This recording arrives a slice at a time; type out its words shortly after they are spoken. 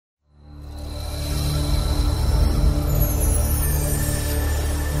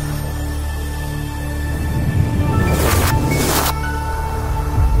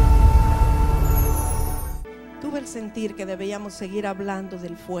sentir que debíamos seguir hablando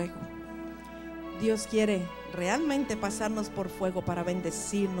del fuego. Dios quiere realmente pasarnos por fuego para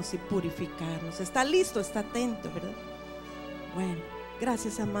bendecirnos y purificarnos. ¿Está listo? ¿Está atento, verdad? Bueno,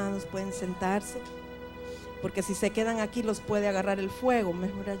 gracias, amados. Pueden sentarse, porque si se quedan aquí los puede agarrar el fuego.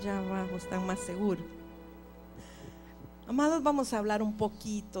 Mejor allá abajo, están más seguros. Amados, vamos a hablar un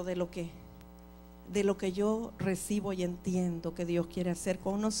poquito de lo que yo recibo y entiendo que Dios quiere hacer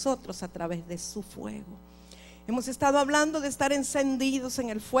con nosotros a través de su fuego. Hemos estado hablando de estar encendidos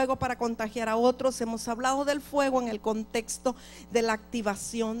en el fuego para contagiar a otros. Hemos hablado del fuego en el contexto de la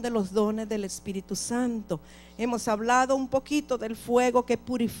activación de los dones del Espíritu Santo. Hemos hablado un poquito del fuego que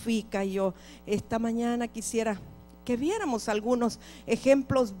purifica. Y yo esta mañana quisiera que viéramos algunos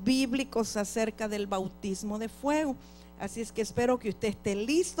ejemplos bíblicos acerca del bautismo de fuego. Así es que espero que usted esté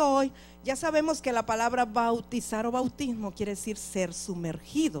listo hoy. Ya sabemos que la palabra bautizar o bautismo quiere decir ser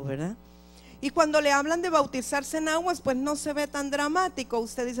sumergido, ¿verdad? Y cuando le hablan de bautizarse en aguas, pues no se ve tan dramático.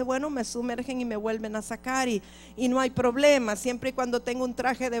 Usted dice, bueno, me sumergen y me vuelven a sacar y no hay problema. Siempre y cuando tengo un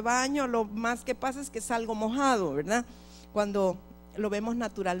traje de baño, lo más que pasa es que salgo mojado, ¿verdad? Cuando lo vemos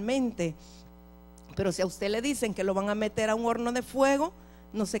naturalmente. Pero si a usted le dicen que lo van a meter a un horno de fuego,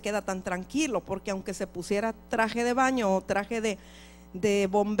 no se queda tan tranquilo, porque aunque se pusiera traje de baño o traje de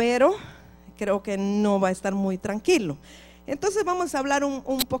bombero, creo que no va a estar muy tranquilo. Entonces vamos a hablar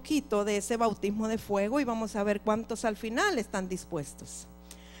un poquito de ese bautismo de fuego y vamos a ver cuántos al final están dispuestos.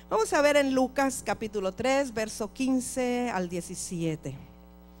 Vamos a ver en Lucas capítulo 3, verso 15 al 17.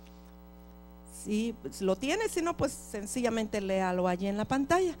 Si lo tiene, si no, pues sencillamente léalo allí en la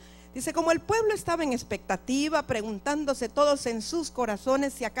pantalla. Dice, como el pueblo estaba en expectativa, preguntándose todos en sus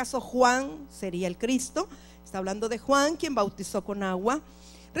corazones si acaso Juan sería el Cristo. Está hablando de Juan, quien bautizó con agua.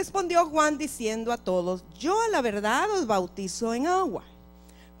 Respondió Juan diciendo a todos, yo a la verdad os bautizo en agua,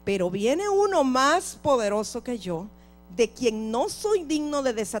 pero viene uno más poderoso que yo, de quien no soy digno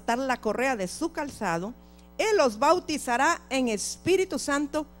de desatar la correa de su calzado. Él os bautizará en Espíritu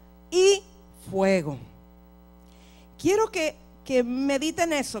Santo y fuego. Quiero que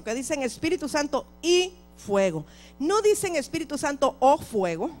mediten eso, que dicen Espíritu Santo y fuego. No dicen Espíritu Santo o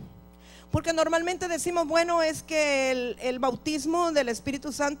fuego, porque normalmente decimos, bueno, es que el bautismo del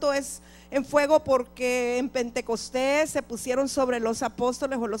Espíritu Santo es en fuego porque en Pentecostés se pusieron sobre los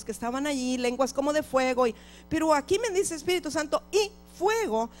apóstoles o los que estaban allí lenguas como de fuego. Pero aquí me dice Espíritu Santo y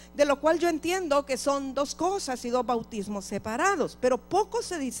fuego, de lo cual yo entiendo que son dos cosas y dos bautismos separados, pero poco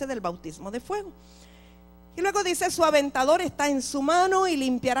se dice del bautismo de fuego. Y luego dice, su aventador está en su mano y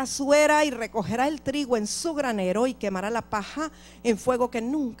limpiará su era y recogerá el trigo en su granero y quemará la paja en fuego que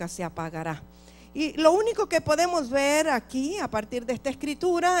nunca se apagará. Y lo único que podemos ver aquí a partir de esta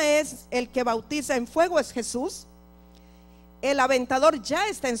escritura es el que bautiza en fuego es Jesús. El aventador ya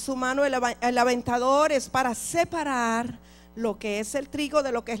está en su mano. El aventador es para separar lo que es el trigo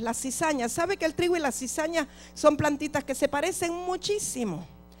de lo que es la cizaña. ¿Sabe que el trigo y la cizaña son plantitas que se parecen muchísimo?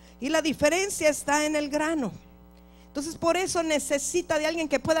 Y la diferencia está en el grano. Entonces por eso necesita de alguien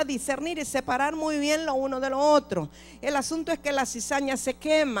que pueda discernir y separar muy bien lo uno de lo otro. El asunto es que la cizaña se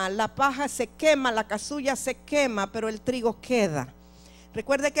quema, la paja se quema, la casulla se quema, pero el trigo queda.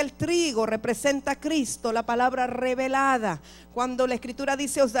 Recuerde que el trigo representa a Cristo, la palabra revelada. Cuando la escritura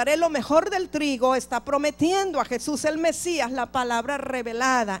dice os daré lo mejor del trigo, está prometiendo a Jesús el Mesías, la palabra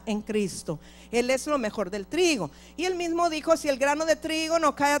revelada en Cristo. Él es lo mejor del trigo. Y él mismo dijo, si el grano de trigo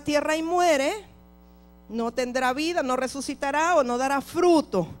no cae a tierra y muere, no tendrá vida, no resucitará o no dará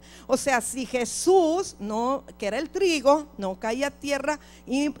fruto. O sea, si Jesús, que era el trigo, no caía a tierra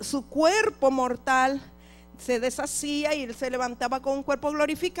y su cuerpo mortal se deshacía y él se levantaba con un cuerpo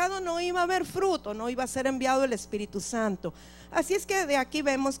glorificado, no iba a haber fruto, no iba a ser enviado el Espíritu Santo. Así es que de aquí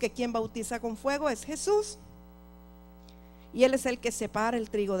vemos que quien bautiza con fuego es Jesús, y él es el que separa el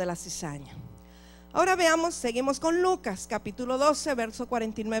trigo de la cizaña. Ahora veamos, seguimos con Lucas capítulo 12, verso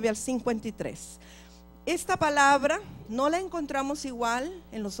 49 al 53. Esta palabra no la encontramos igual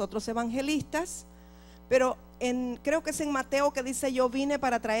en los otros evangelistas, pero creo que es en Mateo que dice yo vine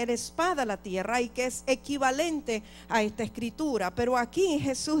para traer espada a la tierra, y que es equivalente a esta escritura. Pero aquí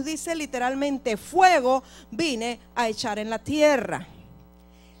Jesús dice literalmente fuego vine a echar en la tierra.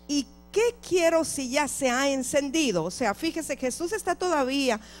 ¿Y qué quiero si ya se ha encendido? O sea, fíjese, Jesús está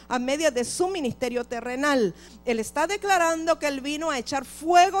todavía a medio de su ministerio terrenal. Él está declarando que él vino a echar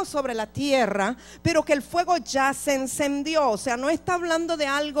fuego sobre la tierra, pero que el fuego ya se encendió. O sea, no está hablando de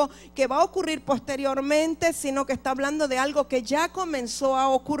algo que va a ocurrir posteriormente, sino que está hablando de algo que ya comenzó a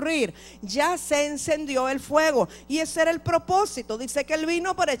ocurrir. Ya se encendió el fuego, y ese era el propósito. Dice que él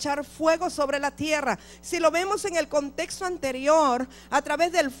vino para echar fuego sobre la tierra. Si lo vemos en el contexto anterior, a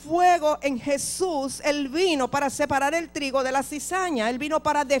través del fuego fuego en Jesús, Él vino para separar el trigo de la cizaña. Él vino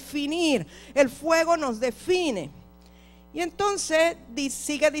para definir. El fuego nos define. Y entonces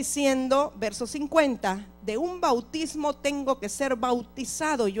sigue diciendo, verso 50, de un bautismo tengo que ser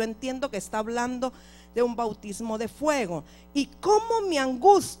bautizado. Yo entiendo que está hablando de un bautismo de fuego. ¿Y cómo me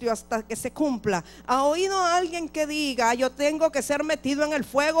angustio hasta que se cumpla? ¿Ha oído a alguien que diga, yo tengo que ser metido en el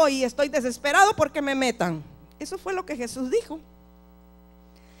fuego y estoy desesperado porque me metan? Eso fue lo que Jesús dijo.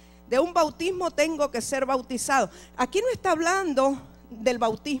 De un bautismo tengo que ser bautizado. Aquí no está hablando del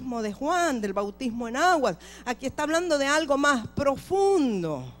bautismo de Juan, del bautismo en aguas. Aquí está hablando de algo más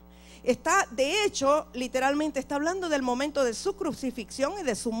profundo. Está, de hecho, literalmente está hablando del momento de su crucifixión y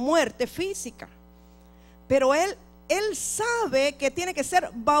de su muerte física. Pero él sabe que tiene que ser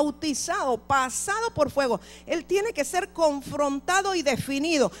bautizado, pasado por fuego. Él tiene que ser confrontado y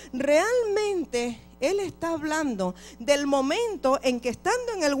definido. Realmente él está hablando del momento en que,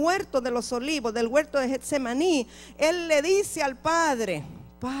 estando en el huerto de los olivos, del huerto de Getsemaní, él le dice al Padre: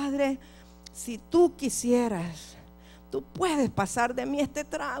 Padre, si tú quisieras, tú puedes pasar de mí este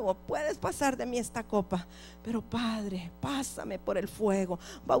trago, puedes pasar de mí esta copa, pero Padre, pásame por el fuego,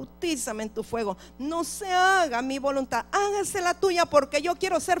 bautízame en tu fuego. No se haga mi voluntad, hágase la tuya, porque yo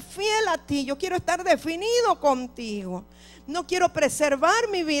quiero ser fiel a ti, yo quiero estar definido contigo. No quiero preservar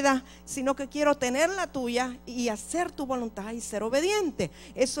mi vida, sino que quiero tener la tuya y hacer tu voluntad y ser obediente.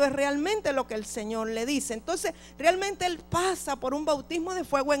 Eso es realmente lo que el Señor le dice. Entonces, realmente él pasa por un bautismo de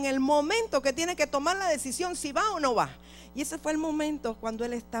fuego en el momento que tiene que tomar la decisión si va o no va. Y ese fue el momento cuando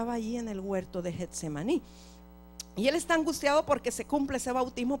él estaba allí en el huerto de Getsemaní. Y él está angustiado porque se cumple ese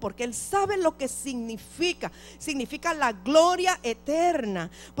bautismo, porque él sabe lo que significa. Significa la gloria eterna.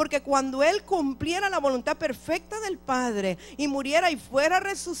 Porque cuando él cumpliera la voluntad perfecta del Padre y muriera y fuera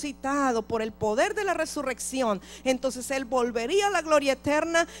resucitado por el poder de la resurrección, entonces él volvería a la gloria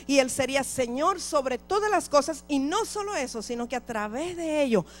eterna y él sería Señor sobre todas las cosas. Y no solo eso, sino que a través de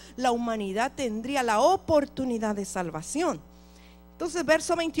ello la humanidad tendría la oportunidad de salvación. Entonces,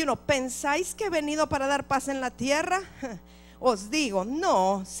 verso 21, ¿pensáis que he venido para dar paz en la tierra? Os digo,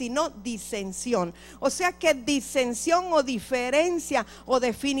 no, sino disensión. O sea que disensión o diferencia o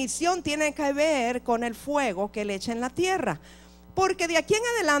definición tiene que ver con el fuego que le echa en la tierra. Porque de aquí en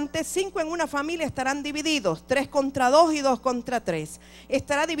adelante 5 en una familia estarán divididos, 3 contra 2 y 2 contra 3.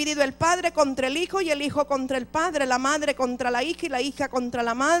 Estará dividido el padre contra el hijo y el hijo contra el padre, la madre contra la hija y la hija contra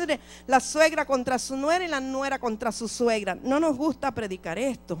la madre, la suegra contra su nuera y la nuera contra su suegra. No nos gusta predicar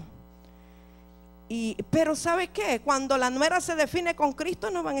esto. Pero ¿sabe qué? Cuando la nuera se define con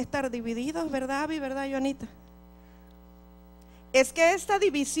Cristo no van a estar divididos, ¿verdad, Abby? ¿Verdad, Joanita? Es que esta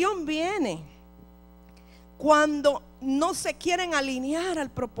división viene cuando no se quieren alinear al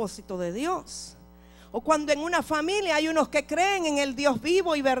propósito de Dios, o cuando en una familia hay unos que creen en el Dios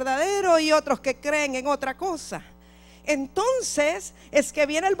vivo y verdadero y otros que creen en otra cosa. Entonces es que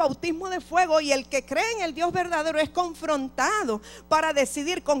viene el bautismo de fuego y el que cree en el Dios verdadero es confrontado para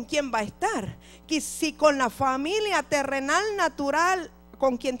decidir con quién va a estar. Que si con la familia terrenal natural,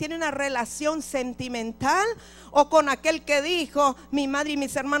 con quien tiene una relación sentimental, o con aquel que dijo: mi madre y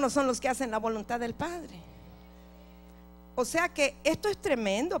mis hermanos son los que hacen la voluntad del Padre. O sea que esto es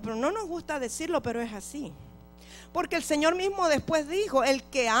tremendo, pero no nos gusta decirlo, pero es así. Porque el Señor mismo después dijo: el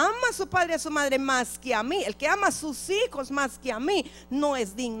que ama a su padre y a su madre más que a mí, el que ama a sus hijos más que a mí, no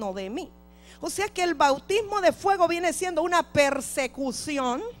es digno de mí. O sea que el bautismo de fuego viene siendo una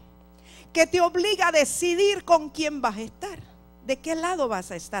persecución que te obliga a decidir con quién vas a estar, de qué lado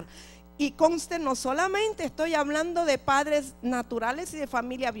vas a estar. Y conste, no solamente estoy hablando de padres naturales y de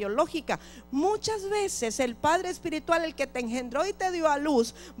familia biológica. Muchas veces el padre espiritual, el que te engendró y te dio a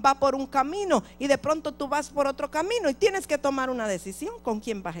luz, va por un camino y de pronto tú vas por otro camino y tienes que tomar una decisión con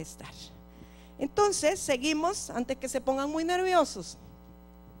quién vas a estar. Entonces seguimos, antes que se pongan muy nerviosos.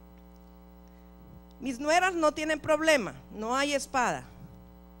 Mis nueras no tienen problema, no hay espada.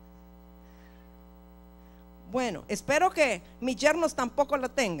 Bueno, espero que mis yernos tampoco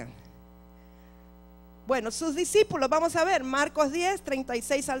lo tengan. Bueno, sus discípulos, vamos a ver, Marcos 10,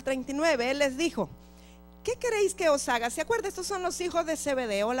 36 al 39, él les dijo: ¿qué queréis que os haga? ¿Se acuerdan? Estos son los hijos de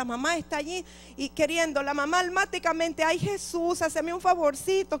Zebedeo. La mamá está allí y queriendo, la mamá almáticamente: ay Jesús, hazme un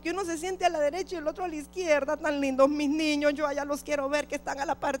favorcito, que uno se siente a la derecha y el otro a la izquierda, tan lindos mis niños, yo allá los quiero ver, que están a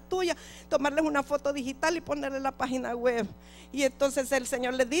la par tuya, tomarles una foto digital y ponerle la página web. Y entonces el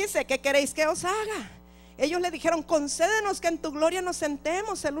Señor les dice: ¿qué queréis que os haga? Ellos le dijeron: concédenos que en tu gloria nos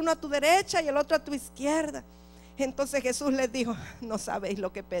sentemos, el uno a tu derecha y el otro a tu izquierda. Entonces Jesús les dijo: no sabéis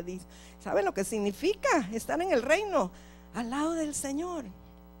lo que pedís. ¿Saben lo que significa estar en el reino al lado del Señor,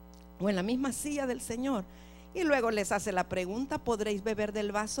 o en la misma silla del Señor? Y luego les hace la pregunta: ¿podréis beber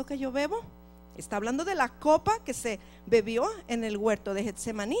del vaso que yo bebo? Está hablando de la copa que se bebió en el huerto de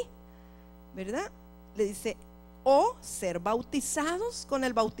Getsemaní, ¿verdad? Le dice: o ser bautizados con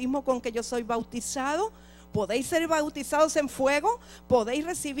el bautismo con que yo soy bautizado. ¿Podéis ser bautizados en fuego? ¿Podéis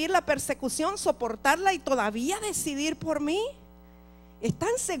recibir la persecución, soportarla y todavía decidir por mí?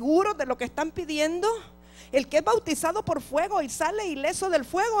 ¿Están seguros de lo que están pidiendo? El que es bautizado por fuego y sale ileso del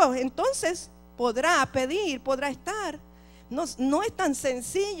fuego, entonces podrá pedir, podrá estar. No es tan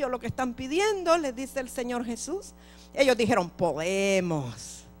sencillo lo que están pidiendo, les dice el Señor Jesús. Ellos dijeron: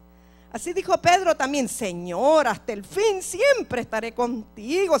 podemos. Así dijo Pedro también: Señor, hasta el fin siempre estaré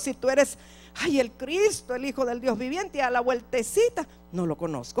contigo. Si tú eres, el Cristo, el Hijo del Dios viviente. Y a la vueltecita: no lo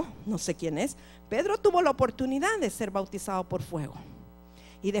conozco, no sé quién es. Pedro tuvo la oportunidad de ser bautizado por fuego.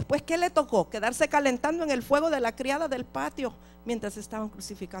 Y después, ¿qué le tocó? Quedarse calentando en el fuego de la criada del patio mientras estaban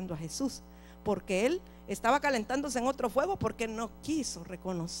crucificando a Jesús, porque él estaba calentándose en otro fuego porque no quiso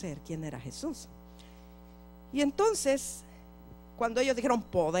reconocer quién era Jesús. Y entonces, cuando ellos dijeron: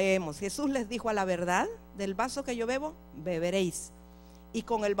 podemos, Jesús les dijo: a la verdad, del vaso que yo bebo, beberéis, y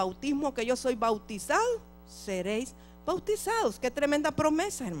con el bautismo que yo soy bautizado, seréis bautizados. Qué tremenda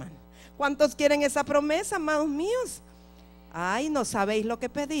promesa, hermano. ¿Cuántos quieren esa promesa, amados míos? Ay, no sabéis lo que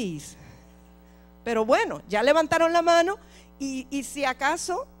pedís. Pero bueno, ya levantaron la mano y si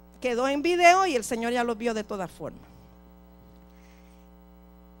acaso quedó en video y el Señor ya lo vio de todas formas.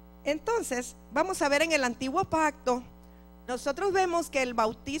 Entonces, vamos a ver en el antiguo pacto. Nosotros vemos que el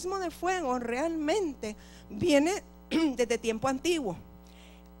bautismo de fuego realmente viene desde tiempo antiguo.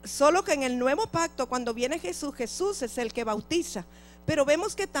 Solo que en el nuevo pacto, cuando viene Jesús, Jesús es el que bautiza. Pero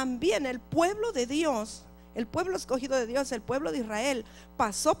vemos que también el pueblo de Dios, el pueblo escogido de Dios, el pueblo de Israel,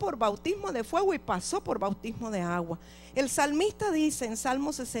 pasó por bautismo de fuego y pasó por bautismo de agua. El salmista dice en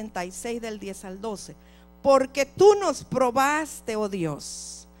Salmo 66 del 10 al 12: porque tú nos probaste, oh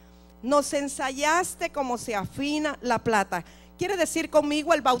Dios, nos ensayaste como se afina la plata. Quiere decir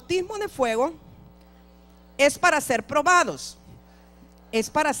conmigo: el bautismo de fuego es para ser probados, es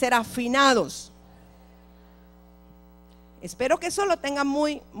para ser afinados. Espero que eso lo tengan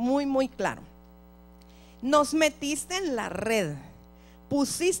muy claro. Nos metiste en la red,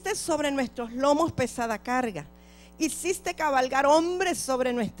 pusiste sobre nuestros lomos pesada carga, hiciste cabalgar hombres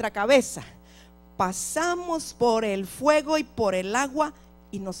sobre nuestra cabeza. Pasamos por el fuego y por el agua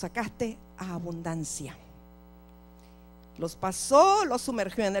y nos sacaste a abundancia. Los pasó, los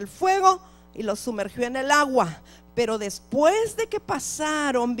sumergió en el fuego y los sumergió en el agua. Pero después de que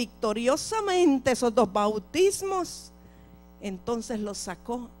pasaron victoriosamente esos dos bautismos, entonces los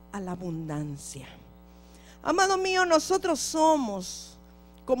sacó a la abundancia. Amado mío, nosotros somos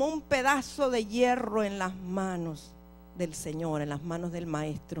como un pedazo de hierro en las manos del Señor, en las manos del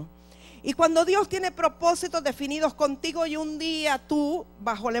Maestro. Y cuando Dios tiene propósitos definidos contigo y un día tú,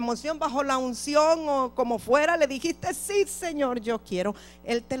 bajo la emoción, bajo la unción o como fuera, le dijiste: sí, Señor, yo quiero,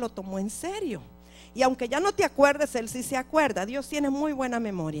 Él te lo tomó en serio. Y aunque ya no te acuerdes, Él sí se acuerda. Dios tiene muy buena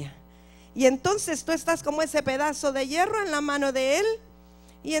memoria. Y entonces tú estás como ese pedazo de hierro en la mano de Él.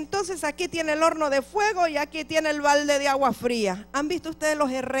 Y entonces aquí tiene el horno de fuego y aquí tiene el balde de agua fría. ¿Han visto ustedes los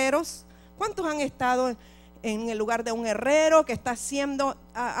herreros? ¿Cuántos han estado en el lugar de un herrero que está haciendo,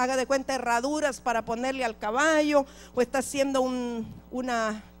 haga de cuenta, herraduras para ponerle al caballo, o está haciendo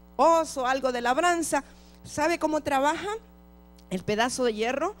una hoz o algo de labranza? ¿Sabe cómo trabaja? El pedazo de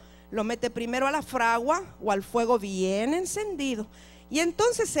hierro lo mete primero a la fragua o al fuego bien encendido, y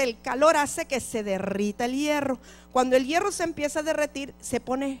entonces el calor hace que se derrita el hierro. Cuando el hierro se empieza a derretir, se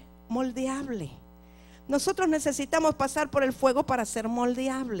pone moldeable. Nosotros necesitamos pasar por el fuego para ser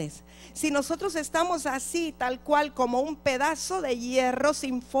moldeables. Si nosotros estamos así, tal cual, como un pedazo de hierro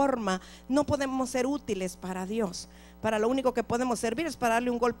sin forma, no podemos ser útiles para Dios. Para lo único que podemos servir es para darle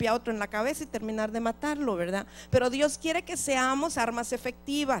un golpe a otro en la cabeza y terminar de matarlo, ¿verdad? Pero Dios quiere que seamos armas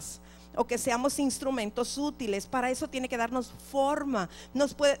efectivas, o que seamos instrumentos útiles. Para eso tiene que darnos forma.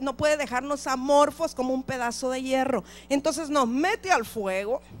 No puede dejarnos amorfos como un pedazo de hierro. Entonces nos mete al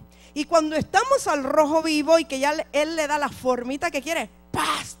fuego, y cuando estamos al rojo vivo y que ya Él le da la formita que quiere,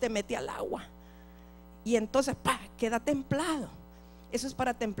 ¡paz!, te mete al agua. Y entonces, ¡paz!, queda templado. Eso es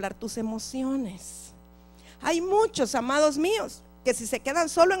para templar tus emociones. Hay muchos, amados míos, que si se quedan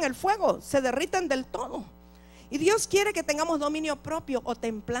solo en el fuego, se derriten del todo. Y Dios quiere que tengamos dominio propio o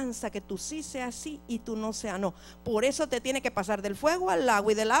templanza, que tú sí seas sí y tú no seas no. Por eso te tiene que pasar del fuego al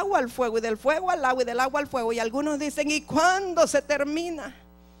agua, y del agua al fuego, y del fuego al agua, y del agua al fuego. Y algunos dicen: ¿y cuándo se termina?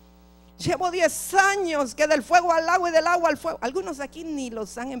 Llevo 10 años que del fuego al agua y del agua al fuego. Algunos aquí ni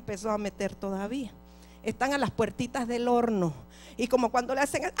los han empezado a meter todavía. están a las puertitas del horno. Y como cuando le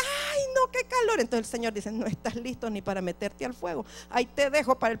hacen, ¡ay no, qué calor! Entonces el Señor dice, no estás listo ni para meterte al fuego. Ahí te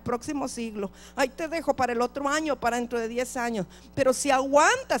dejo para el próximo siglo. Ahí te dejo para el otro año, para dentro de 10 años. Pero si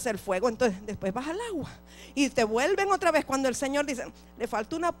aguantas el fuego, entonces después vas al agua. Y te vuelven otra vez cuando el Señor dice, le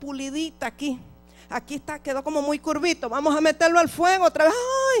falta una pulidita aquí. Aquí está, quedó como muy curvito. Vamos a meterlo al fuego otra vez.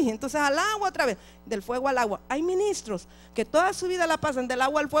 ¡Ay! Entonces al agua otra vez. Del fuego al agua. Hay ministros que toda su vida la pasan del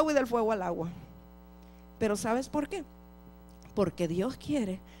agua al fuego y del fuego al agua. Pero ¿sabes por qué? Porque Dios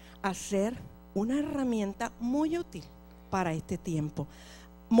quiere hacer una herramienta muy útil para este tiempo,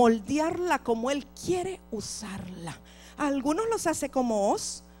 moldearla como Él quiere usarla. A algunos los hace como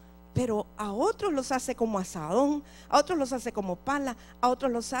hoz, pero a otros los hace como asadón, a otros los hace como pala, a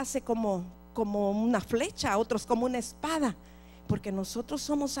otros los hace como una flecha, a otros como una espada. Porque nosotros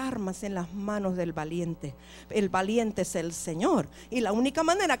somos armas en las manos del valiente. El valiente es el Señor. Y la única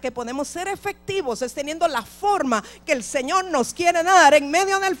manera que podemos ser efectivos es teniendo la forma que el Señor nos quiere dar en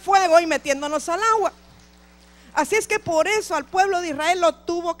medio del fuego y metiéndonos al agua. Así es que por eso al pueblo de Israel lo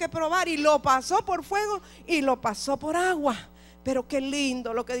tuvo que probar, y lo pasó por fuego y lo pasó por agua. Pero qué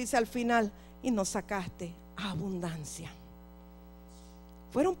lindo lo que dice al final: y nos sacaste a abundancia.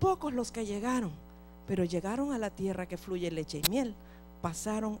 Fueron pocos los que llegaron, pero llegaron a la tierra que fluye leche y miel,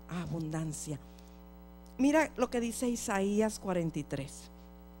 pasaron a abundancia. Mira lo que dice Isaías 43.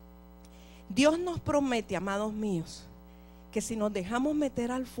 Dios nos promete, amados míos, que si nos dejamos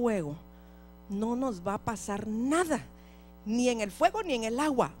meter al fuego, no nos va a pasar nada, ni en el fuego ni en el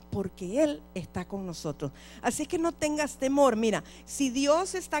agua, porque Él está con nosotros. Así que no tengas temor. Mira, si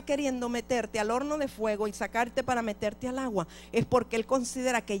Dios está queriendo meterte al horno de fuego y sacarte para meterte al agua, es porque Él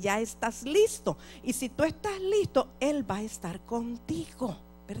considera que ya estás listo. Y si tú estás listo, Él va a estar contigo,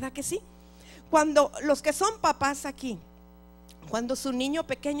 ¿verdad que sí? Cuando los que son papás aquí, cuando su niño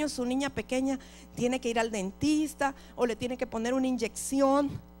pequeño, su niña pequeña tiene que ir al dentista o le tiene que poner una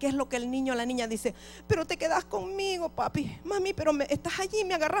inyección, ¿qué es lo que el niño o la niña dice? Pero te quedas conmigo, papi, mami, pero estás allí,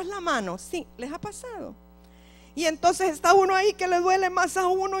 me agarras la mano. Sí, les ha pasado. Y entonces está uno ahí que le duele más a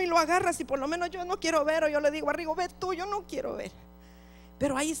uno y lo agarras, y por lo menos yo no quiero ver, o yo le digo a Rigo, ve tú, yo no quiero ver.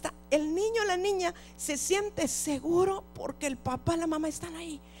 Pero ahí está, el niño o la niña se siente seguro porque el papá y la mamá están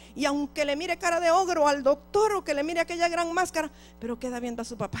ahí. Y aunque le mire cara de ogro al doctor, o que le mire aquella gran máscara, pero queda viendo a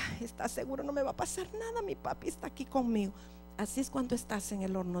su papá, está seguro, no me va a pasar nada, mi papi está aquí conmigo. Así es cuando estás en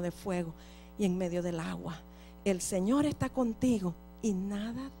el horno de fuego y en medio del agua. El Señor está contigo y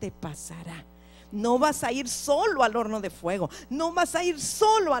nada te pasará. No vas a ir solo al horno de fuego, no vas a ir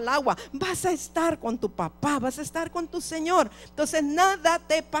solo al agua, vas a estar con tu papá, vas a estar con tu Señor. Entonces nada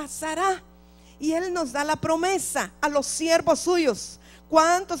te pasará. Y Él nos da la promesa a los siervos suyos.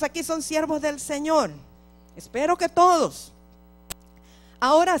 ¿Cuántos aquí son siervos del Señor? Espero que todos.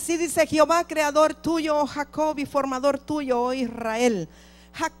 Ahora sí dice Jehová, creador tuyo, oh Jacob, y formador tuyo, oh Israel.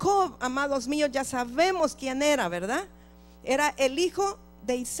 Jacob, amados míos, ya sabemos quién era, ¿verdad? Era el hijo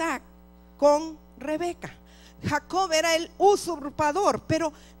de Isaac con Rebeca. Jacob era el usurpador,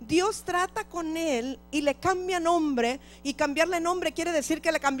 pero Dios trata con él y le cambia nombre. Y cambiarle nombre quiere decir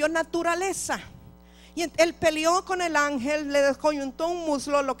que le cambió naturaleza. Y él peleó con el ángel, le descoyuntó un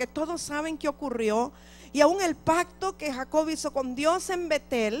muslo, lo que todos saben que ocurrió. Y aún el pacto que Jacob hizo con Dios en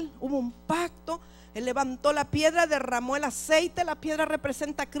Betel, hubo un pacto. Él levantó la piedra, derramó el aceite. La piedra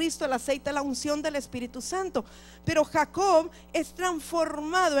representa a Cristo, el aceite la unción del Espíritu Santo. Pero Jacob es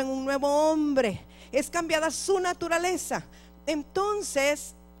transformado en un nuevo hombre, es cambiada su naturaleza.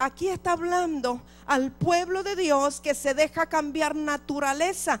 Entonces aquí está hablando al pueblo de Dios que se deja cambiar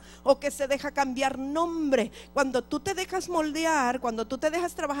naturaleza o que se deja cambiar nombre. Cuando tú te dejas moldear, cuando tú te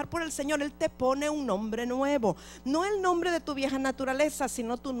dejas trabajar por el Señor, Él te pone un nombre nuevo. No el nombre de tu vieja naturaleza,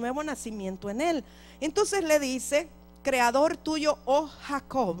 sino tu nuevo nacimiento en Él. Entonces le dice, creador tuyo, oh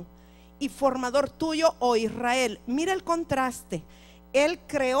Jacob, y formador tuyo, oh Israel. Mira el contraste. Él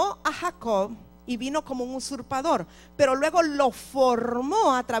creó a Jacob y vino como un usurpador, pero luego lo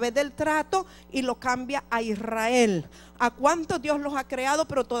formó a través del trato y lo cambia a Israel. ¿A cuántos Dios los ha creado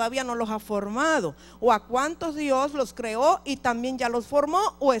pero todavía no los ha formado? ¿O a cuántos Dios los creó y también ya los formó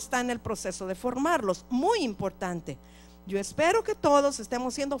o está en el proceso de formarlos? Muy importante. Yo espero que todos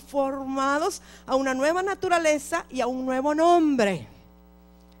estemos siendo formados a una nueva naturaleza y a un nuevo nombre,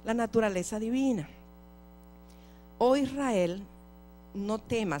 la naturaleza divina. Oh Israel, no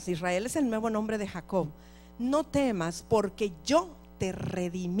temas. Israel es el nuevo nombre de Jacob. No temas, porque yo te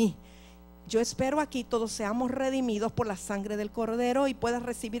redimí. Yo espero aquí todos seamos redimidos por la sangre del Cordero y puedas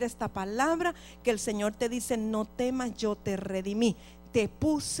recibir esta palabra que el Señor te dice: no temas, yo te redimí. te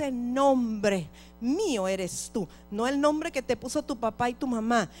puse nombre, mío eres tú. No el nombre que te puso tu papá y tu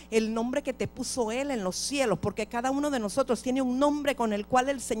mamá, el nombre que te puso Él en los cielos, porque cada uno de nosotros tiene un nombre con el cual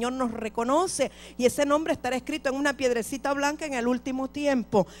el Señor nos reconoce, y ese nombre estará escrito en una piedrecita blanca en el último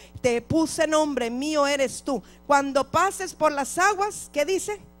tiempo. Te puse nombre, mío eres tú. Cuando pases por las aguas, ¿qué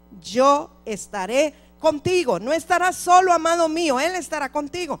dice? Yo estaré contigo. No estarás solo, amado mío, Él estará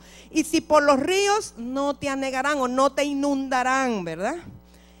contigo. Y si por los ríos, no te anegarán o no te inundarán, ¿verdad?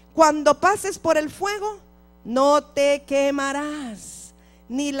 Cuando pases por el fuego, no te quemarás,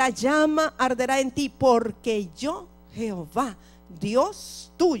 ni la llama arderá en ti, porque yo, Jehová,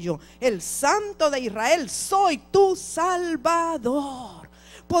 Dios tuyo, el Santo de Israel, soy tu Salvador.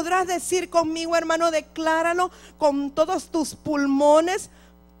 Podrás decir conmigo, hermano, decláralo con todos tus pulmones: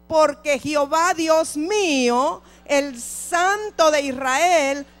 porque Jehová, Dios mío, el Santo de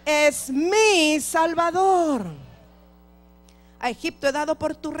Israel, es mi Salvador. A Egipto he dado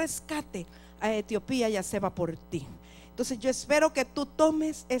por tu rescate, a Etiopía ya se va por ti. Entonces yo espero que tú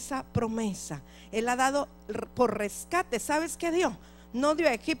tomes esa promesa. Él ha dado por rescate. ¿Sabes qué dio? No dio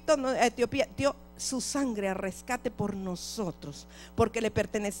a Egipto, no a Etiopía, dio su sangre a rescate por nosotros, porque le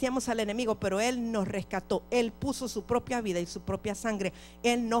pertenecíamos al enemigo, pero Él nos rescató. Él puso su propia vida y su propia sangre.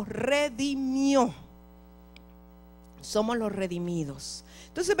 Él nos redimió. Somos los redimidos.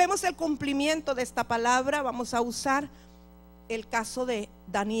 Entonces vemos el cumplimiento de esta palabra. Vamos a usar el caso de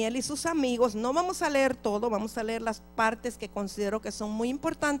Daniel y sus amigos. No vamos a leer todo, vamos a leer las partes que considero que son muy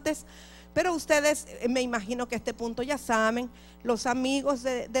importantes, pero ustedes me imagino que a este punto ya saben. Los amigos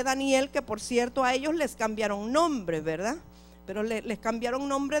de Daniel, que por cierto a ellos les cambiaron nombre, ¿verdad? Pero les cambiaron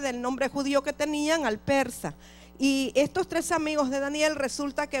nombre del nombre judío que tenían al persa. Y estos tres amigos de Daniel,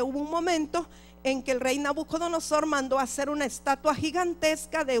 resulta que hubo un momento en que el rey Nabucodonosor mandó a hacer una estatua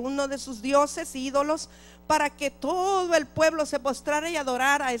gigantesca de uno de sus dioses, ídolos, para que todo el pueblo se postrara y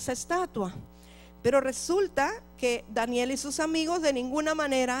adorara a esa estatua. Pero resulta que Daniel y sus amigos de ninguna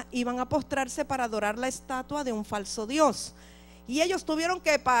manera iban a postrarse para adorar la estatua de un falso dios. Y ellos tuvieron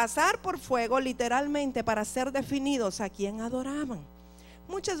que pasar por fuego literalmente para ser definidos a quién adoraban.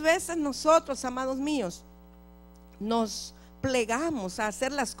 Muchas veces nosotros, amados míos, nos plegamos a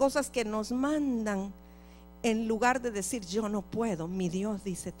hacer las cosas que nos mandan, en lugar de decir yo no puedo, mi Dios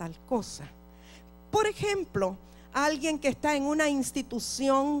dice tal cosa. Por ejemplo, alguien que está en una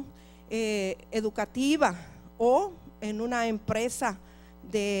institución educativa o en una empresa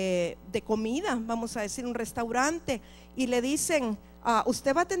de comida, vamos a decir un restaurante, y le dicen: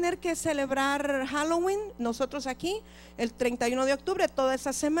 usted va a tener que celebrar Halloween. Nosotros aquí el 31 de octubre, toda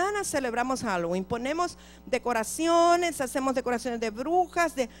esa semana celebramos Halloween, ponemos decoraciones, hacemos decoraciones de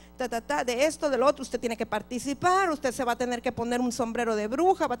brujas, de esto, de lo otro. Usted tiene que participar, usted se va a tener que poner un sombrero de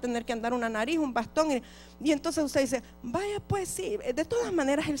bruja, va a tener que andar una nariz, un bastón, y entonces usted dice: vaya pues sí, de todas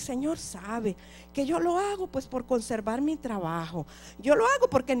maneras el Señor sabe que yo lo hago pues por conservar mi trabajo, yo lo hago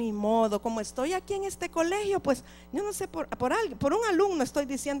porque ni modo, como estoy aquí en este colegio, pues yo no sé, por un alumno estoy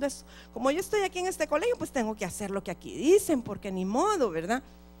diciendo eso, como yo estoy aquí en este colegio, pues tengo que hacer lo que aquí dicen, porque ni modo, ¿verdad?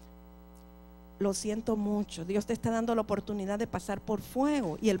 Lo siento mucho, Dios te está dando la oportunidad de pasar por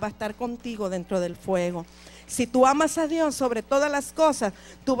fuego, y Él va a estar contigo dentro del fuego. Si tú amas a Dios sobre todas las cosas,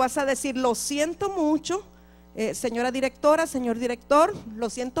 tú vas a decir: lo siento mucho, señora directora, señor director, lo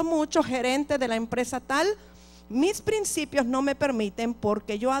siento mucho, gerente de la empresa tal, mis principios no me permiten,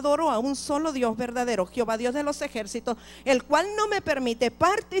 porque yo adoro a un solo Dios verdadero, Jehová Dios de los ejércitos, el cual no me permite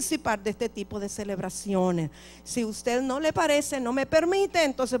participar de este tipo de celebraciones. Si usted no le parece, no me permite,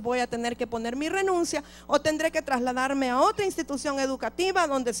 entonces voy a tener que poner mi renuncia, o tendré que trasladarme a otra institución educativa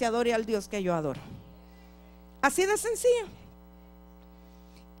donde se adore al Dios que yo adoro. Así de sencillo.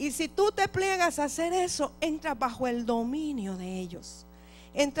 Y si tú te pliegas a hacer eso, entras bajo el dominio de ellos,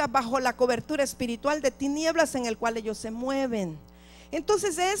 entras bajo la cobertura espiritual de tinieblas en el cual ellos se mueven.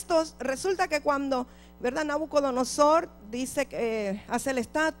 Entonces estos, resulta que cuando, ¿verdad?, Nabucodonosor dice que hace la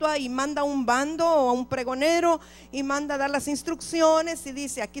estatua y manda un bando o a un pregonero y manda a dar las instrucciones, y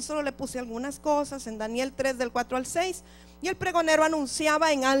dice: aquí solo le puse algunas cosas en Daniel 3 del 4 al 6, y el pregonero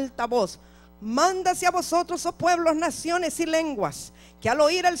anunciaba en alta voz: mándase a vosotros, oh pueblos, naciones y lenguas, que al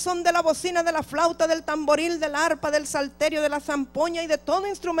oír el son de la bocina, de la flauta, del tamboril, del arpa, del salterio, de la zampoña y de todo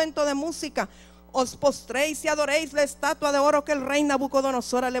instrumento de música, os postréis y adoréis la estatua de oro que el rey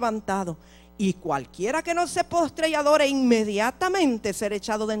Nabucodonosor ha levantado. Y cualquiera que no se postre y adore, inmediatamente será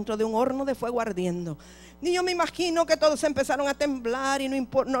echado dentro de un horno de fuego ardiendo. Y yo me imagino que todos empezaron a temblar y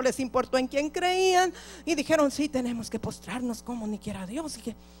no les importó en quién creían, y dijeron: sí, tenemos que postrarnos como ni quiera Dios. Y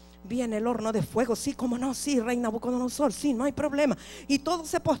que viene el horno de fuego, sí, cómo no, sí, rey Nabucodonosor, sí, no hay problema. Y todos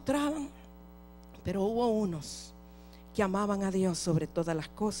se postraban. Pero hubo unos que amaban a Dios sobre todas las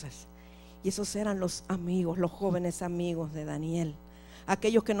cosas. Y esos eran los amigos, los jóvenes amigos de Daniel.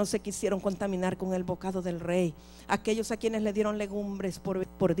 Aquellos que no se quisieron contaminar con el bocado del rey. Aquellos a quienes le dieron legumbres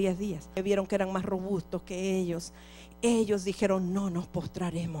por 10 días. Que vieron que eran más robustos que ellos. Ellos dijeron: no nos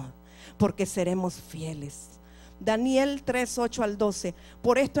postraremos, porque seremos fieles. Daniel 3, 8 al 12.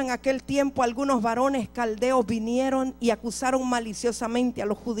 Por esto en aquel tiempo algunos varones caldeos vinieron y acusaron maliciosamente a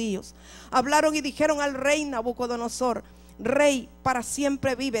los judíos. Hablaron y dijeron al rey Nabucodonosor: Rey, para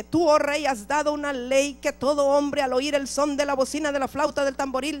siempre vive. Tú, oh rey, has dado una ley que todo hombre al oír el son de la bocina, de la flauta, del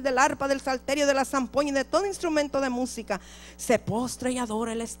tamboril, del arpa, del salterio, de la zampoña y de todo instrumento de música, se postre y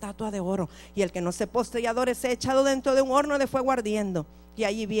adore la estatua de oro. Y el que no se postre y adore sea echado dentro de un horno de fuego ardiendo. Y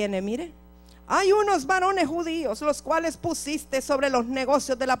allí viene, mire: hay unos varones judíos, los cuales pusiste sobre los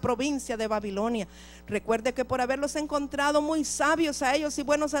negocios de la provincia de Babilonia. Recuerde que por haberlos encontrado muy sabios a ellos y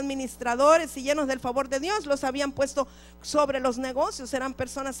buenos administradores y llenos del favor de Dios, los habían puesto sobre los negocios. Eran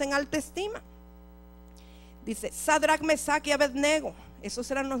personas en alta estima. Dice: Sadrach, Mesach y Abednego. Esos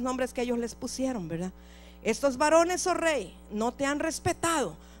eran los nombres que ellos les pusieron, ¿verdad? Estos varones, oh rey, no te han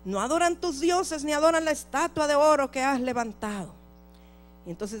respetado, no adoran tus dioses ni adoran la estatua de oro que has levantado. Y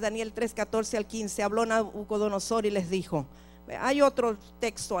entonces Daniel 3, 14 al 15 habló Nabucodonosor y les dijo, hay otro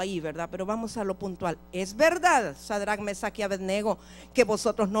texto ahí, ¿verdad? Pero vamos a lo puntual. Es verdad, Sadrach, Mesach y Abednego, que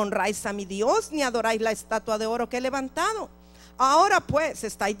vosotros no honráis a mi Dios ni adoráis la estatua de oro que he levantado. Ahora pues,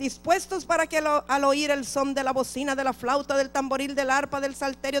 ¿estáis dispuestos para que al oír el son de la bocina, de la flauta, del tamboril, del arpa, del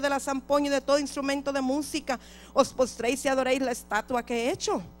salterio, de la zampoña y de todo instrumento de música, os postréis y adoréis la estatua que he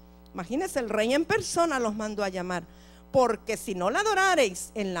hecho? Imagínense, el rey en persona los mandó a llamar. Porque si no la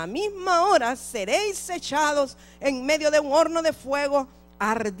adorareis, en la misma hora seréis echados en medio de un horno de fuego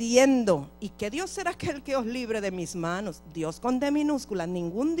ardiendo. ¿Y qué Dios será aquel que os libre de mis manos? Dios con D minúscula.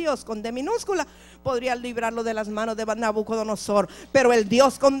 Ningún Dios con D minúscula podría librarlo de las manos de Nabucodonosor. Pero el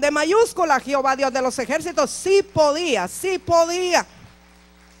Dios con D mayúscula, Jehová Dios de los ejércitos, sí podía, sí podía.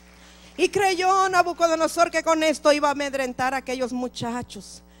 Y creyó Nabucodonosor que con esto iba a amedrentar a aquellos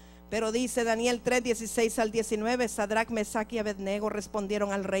muchachos. Pero dice Daniel 3, 16 al 19, Sadrach, Mesach y Abednego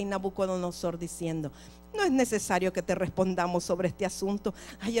respondieron al rey Nabucodonosor diciendo: no es necesario que te respondamos sobre este asunto.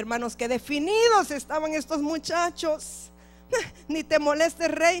 Ay, hermanos, qué definidos estaban estos muchachos. Ni te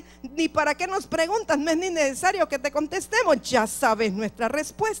molestes, rey, ni para qué nos preguntas, no es ni necesario que te contestemos. Ya sabes nuestra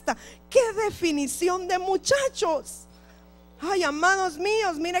respuesta. ¡Qué definición de muchachos! Ay, amados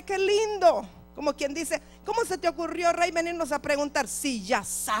míos, mire qué lindo. Como quien dice: ¿cómo se te ocurrió, rey, venirnos a preguntar? Si ya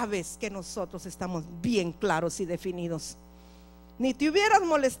sabes que nosotros estamos bien claros y definidos. Ni te hubieras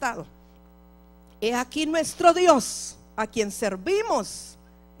molestado. He aquí nuestro Dios, a quien servimos.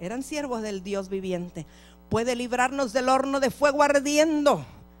 Eran siervos del Dios viviente. Puede librarnos del horno de fuego ardiendo,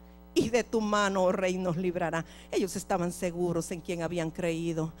 y de tu mano, oh rey, nos librará. Ellos estaban seguros en quien habían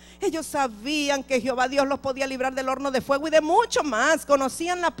creído. Ellos sabían que Jehová Dios los podía librar del horno de fuego y de mucho más.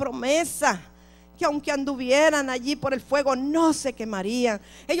 Conocían la promesa, que aunque anduvieran allí por el fuego no se quemarían.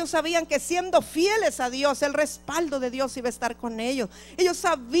 Ellos sabían que siendo fieles a Dios, el respaldo de Dios iba a estar con ellos. Ellos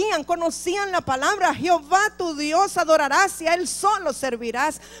sabían, conocían la palabra: Jehová tu Dios adorarás y a él solo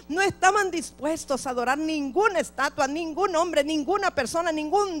servirás. No estaban dispuestos a adorar ninguna estatua, ningún hombre, ninguna persona,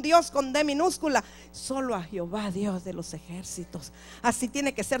 ningún Dios con D minúscula, solo a Jehová Dios de los ejércitos. Así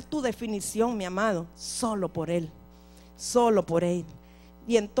tiene que ser tu definición, mi amado. Solo por él, solo por él.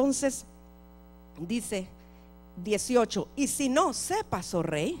 Y entonces dice 18: y si no, sepas, oh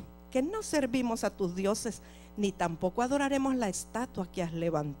rey, que no servimos a tus dioses, ni tampoco adoraremos la estatua que has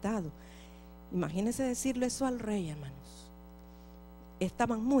levantado. Imagínense decirle eso al rey, hermanos.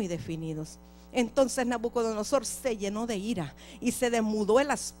 Estaban muy definidos. Entonces Nabucodonosor se llenó de ira y se demudó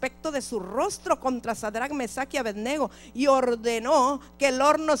el aspecto de su rostro contra Sadrach, Mesach y Abednego, y ordenó que el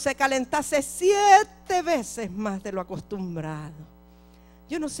horno se calentase 7 veces más de lo acostumbrado.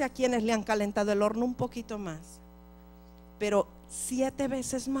 Yo no sé a quienes le han calentado el horno un poquito más, pero 7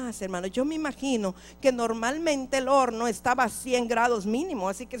 veces más, hermano. Yo me imagino que normalmente el horno estaba a 100 grados mínimo,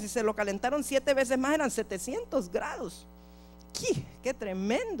 así que si se lo calentaron 7 veces más eran 700 grados. ¡Qué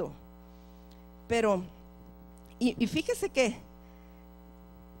tremendo! Pero, y fíjese que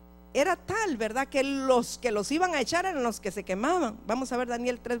era tal, ¿verdad?, que los iban a echar eran los que se quemaban. Vamos a ver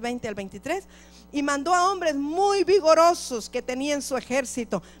Daniel 3, 20 al 23. Y mandó a hombres muy vigorosos que tenía en su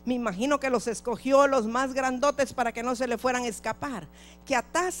ejército. Me imagino que los escogió los más grandotes para que no se le fueran a escapar. Que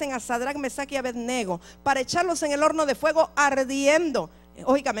atasen a Sadrach, Mesach y Abednego para echarlos en el horno de fuego ardiendo.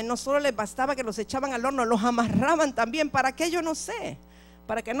 Óigame, no solo les bastaba que los echaban al horno, los amarraban también. ¿Para qué? Yo no sé.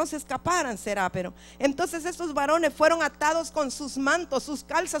 para que no se escaparan será, pero entonces estos varones fueron atados con sus mantos, sus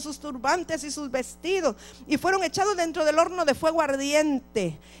calzas, sus turbantes y sus vestidos, y fueron echados dentro del horno de fuego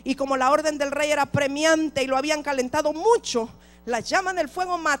ardiente. Y como la orden del rey era premiante y lo habían calentado mucho, la llama del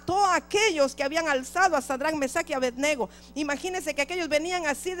fuego mató a aquellos que habían alzado a Sadrac, Mesac y Abednego. Imagínense que aquellos venían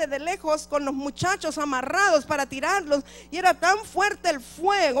así desde lejos con los muchachos amarrados para tirarlos, y era tan fuerte el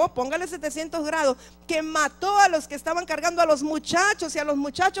fuego, póngale 700 grados, que mató a los que estaban cargando a los muchachos, y a los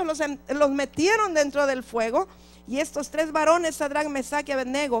muchachos los metieron dentro del fuego. Y estos tres varones, Sadrac, Mesac y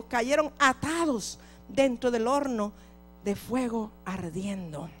Abednego, cayeron atados dentro del horno de fuego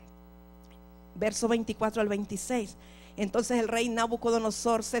ardiendo. Verso 24 al 26. Entonces el rey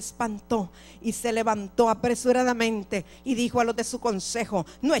Nabucodonosor se espantó y se levantó apresuradamente y dijo a los de su consejo: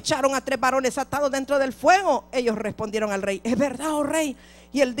 ¿no echaron a tres varones atados dentro del fuego? Ellos respondieron al rey: es verdad, oh rey.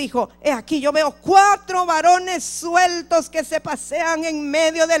 Y él dijo: he aquí, yo veo 4 varones sueltos que se pasean en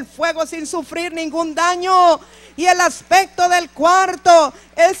medio del fuego sin sufrir ningún daño, y el aspecto del cuarto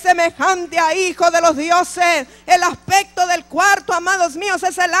es semejante a hijo de los dioses. El aspecto del cuarto, amados míos,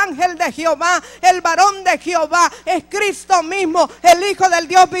 es el ángel de Jehová, el varón de Jehová, es Cristo mismo, el hijo del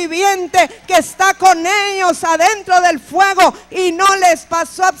Dios viviente, que está con ellos adentro del fuego, y no les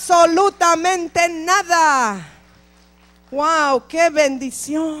pasó absolutamente nada. ¡Wow! ¡Qué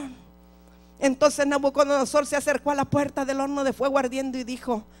bendición! Entonces Nabucodonosor se acercó a la puerta del horno de fuego ardiendo y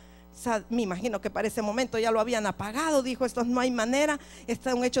dijo, me imagino que para ese momento ya lo habían apagado, dijo: estos no hay manera,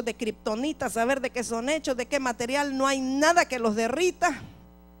 están hechos de kriptonita, saber de qué son hechos, de qué material, no hay nada que los derrita.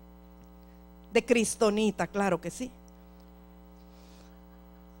 De cristonita, claro que sí.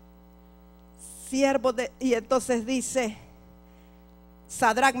 Y entonces dice: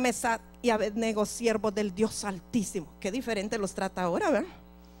 Sadrac, Mesac y Abednego, siervos del Dios Altísimo. Qué diferente los trata ahora, ¿verdad?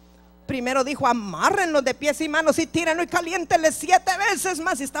 Primero dijo: amárrenlos de pies y manos y tírenlo y caliéntenle 7 veces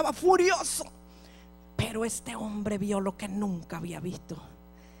más. Y estaba furioso. Pero este hombre vio lo que nunca había visto: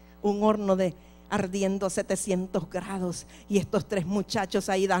 un horno de ardiendo a 700 grados, y estos 3 muchachos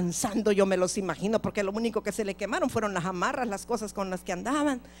ahí danzando. Yo me los imagino, porque lo único que se le quemaron fueron las amarras, las cosas con las que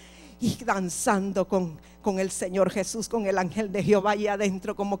andaban, y danzando con el Señor Jesús, con el ángel de Jehová ahí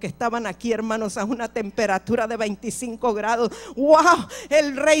adentro, como que estaban aquí, hermanos, a una temperatura de 25 grados. ¡Wow!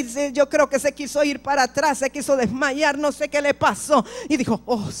 El rey, yo creo que se quiso ir para atrás, se quiso desmayar, no sé qué le pasó, y dijo: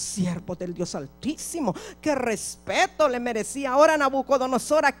 oh, siervo del Dios Altísimo, qué respeto le merecía ahora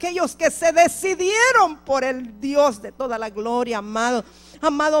Nabucodonosor aquellos que se decidieron por el Dios de toda la gloria.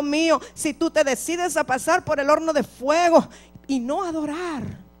 Amado mío, si tú te decides a pasar por el horno de fuego y no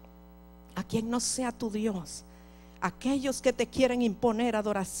adorar a quien no sea tu Dios, aquellos que te quieren imponer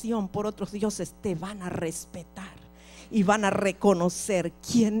adoración por otros dioses te van a respetar y van a reconocer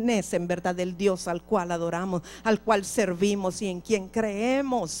quién es en verdad el Dios al cual adoramos, al cual servimos y en quien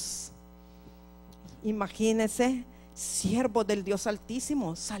creemos. Imagínense, siervos del Dios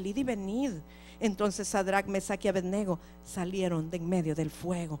Altísimo, salid y venid. Entonces Sadrac, Mesac y Abednego salieron de en medio del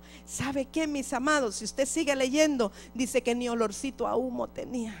fuego. ¿Sabe qué, mis amados? Si usted sigue leyendo, dice que ni olorcito a humo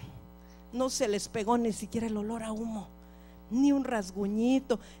tenían. No se les pegó ni siquiera el olor a humo, ni un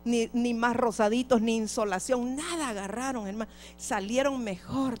rasguñito, ni más rosaditos, ni insolación, nada agarraron, hermano. Salieron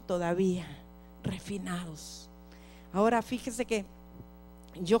mejor todavía, refinados. Ahora fíjese que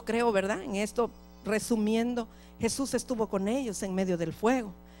yo creo, ¿verdad? En esto, resumiendo, Jesús estuvo con ellos en medio del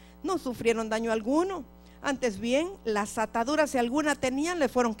fuego. No sufrieron daño alguno, antes bien, las ataduras, si alguna tenían, le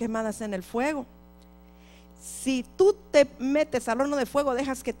fueron quemadas en el fuego. Si tú te metes al horno de fuego,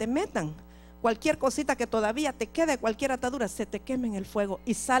 dejas que te metan, cualquier cosita que todavía te quede, cualquier atadura, se te quema en el fuego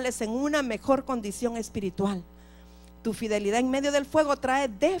y sales en una mejor condición espiritual. Tu fidelidad en medio del fuego trae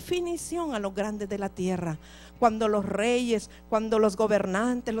definición a los grandes de la tierra. Cuando los reyes, cuando los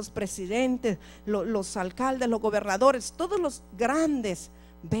gobernantes, los presidentes, los alcaldes, los gobernadores, todos los grandes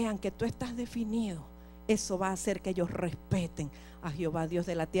vean que tú estás definido, eso va a hacer que ellos respeten a Jehová, Dios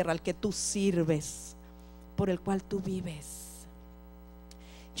de la tierra, al que tú sirves, por el cual tú vives.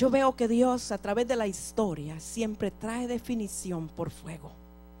 Yo veo que Dios a través de la historia siempre trae definición por fuego.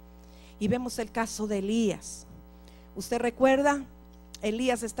 Y vemos el caso de Elías. Usted recuerda,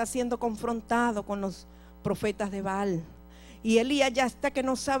 Elías está siendo confrontado con los profetas de Baal, y Elías ya está que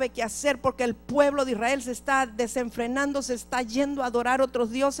no sabe qué hacer, porque el pueblo de Israel se está desenfrenando, se está yendo a adorar otros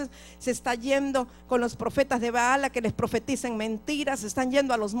dioses, se está yendo con los profetas de Baal a que les profeticen mentiras, se están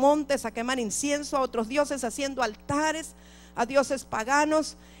yendo a los montes a quemar incienso a otros dioses, haciendo altares a dioses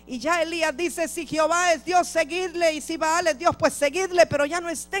paganos. Y ya Elías dice: si Jehová es Dios, seguidle, y si Baal es Dios, pues seguidle, pero ya no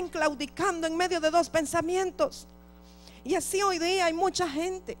estén claudicando en medio de 2 pensamientos. Y así hoy día hay mucha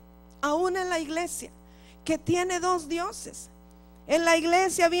gente, aún en la iglesia, que tiene 2 dioses. En la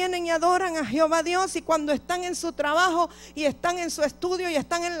iglesia vienen y adoran a Jehová Dios, y cuando están en su trabajo y están en su estudio y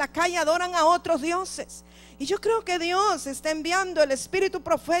están en la calle, adoran a otros dioses. Y yo creo que Dios está enviando el espíritu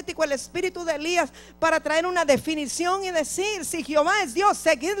profético, el espíritu de Elías, para traer una definición y decir: si Jehová es Dios,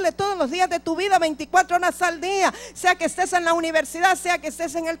 seguirle todos los días de tu vida, 24 horas al día, sea que estés en la universidad, sea que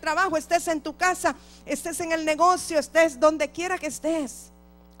estés en el trabajo, estés en tu casa, estés en el negocio, estés donde quiera que estés,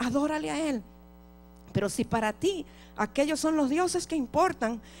 adórale a Él. Pero si para ti aquellos son los dioses que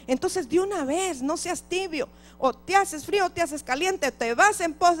importan, entonces de una vez no seas tibio. O te haces frío o te haces caliente, te vas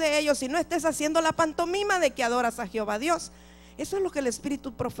en pos de ellos y no estés haciendo la pantomima de que adoras a Jehová Dios. Eso es lo que el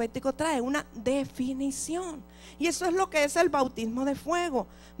espíritu profético trae, una definición. Y eso es lo que es el bautismo de fuego: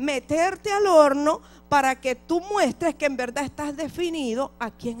 meterte al horno para que tú muestres que en verdad estás definido a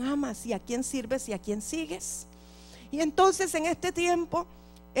quién amas y a quién sirves y a quién sigues. Y entonces en este tiempo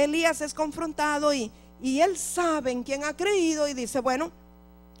Elías es confrontado y él sabe en quién ha creído y dice: bueno,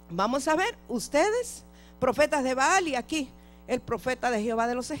 vamos a ver, ustedes, profetas de Baal, y aquí el profeta de Jehová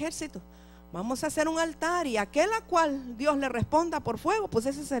de los ejércitos, vamos a hacer un altar, y aquel a cual Dios le responda por fuego, pues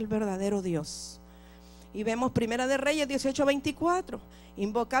ese es el verdadero Dios. Y vemos Primera de Reyes 18:24: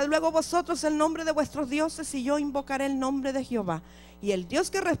 invocad luego vosotros el nombre de vuestros dioses, y yo invocaré el nombre de Jehová, y el Dios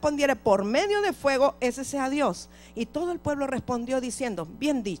que respondiere por medio de fuego, ese sea Dios. Y todo el pueblo respondió diciendo: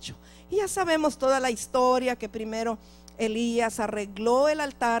 bien dicho. Y ya sabemos toda la historia, que primero Elías arregló el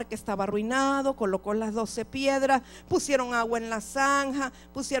altar que estaba arruinado, colocó las 12 piedras, pusieron agua en la zanja,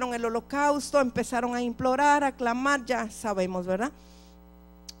 pusieron el holocausto, empezaron a implorar, a clamar, ya sabemos, ¿verdad?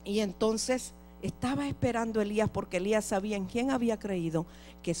 Y entonces estaba esperando Elías, porque Elías sabía en quién había creído,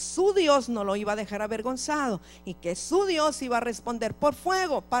 que su Dios no lo iba a dejar avergonzado y que su Dios iba a responder por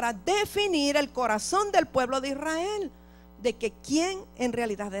fuego, para definir el corazón del pueblo de Israel, de que quién en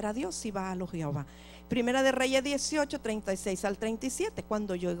realidad era Dios, iba a los Jehová. Primera de Reyes 18, 36 al 37: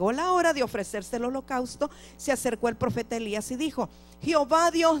 cuando llegó la hora de ofrecerse el holocausto, se acercó el profeta Elías y dijo: Jehová,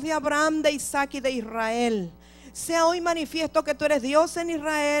 Dios de Abraham, de Isaac y de Israel, sea hoy manifiesto que tú eres Dios en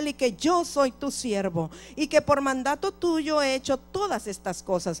Israel, y que yo soy tu siervo, y que por mandato tuyo he hecho todas estas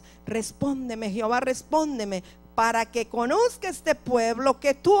cosas. Respóndeme, Jehová, respóndeme, para que conozca este pueblo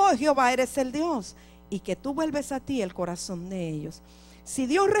que tú, oh Jehová, eres el Dios, y que tú vuelves a ti el corazón de ellos. Si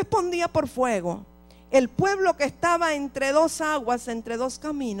Dios respondía por fuego, el pueblo que estaba entre dos aguas, entre dos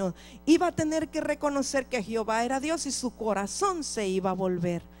caminos, iba a tener que reconocer que Jehová era Dios, y su corazón se iba a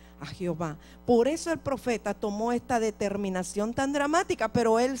volver a Jehová. Por eso el profeta tomó esta determinación tan dramática,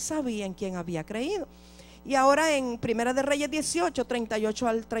 pero él sabía en quién había creído. Y ahora en Primera de Reyes 18, 38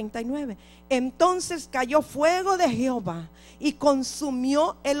 al 39: entonces cayó fuego de Jehová y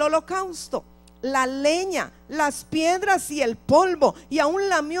consumió el holocausto, la leña, las piedras y el polvo, y aún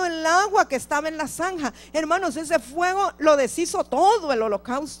lamió el agua que estaba en la zanja. Hermanos, ese fuego lo deshizo todo el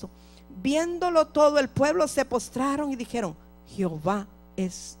holocausto. Viéndolo todo, el pueblo se postraron y dijeron: Jehová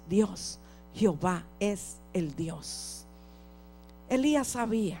es Dios, Jehová es el Dios. Elías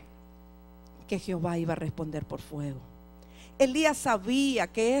sabía que Jehová iba a responder por fuego. Elías sabía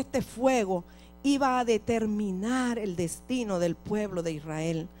que este fuego iba a determinar el destino del pueblo de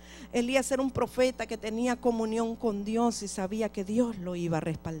Israel. Elías era un profeta que tenía comunión con Dios y sabía que Dios lo iba a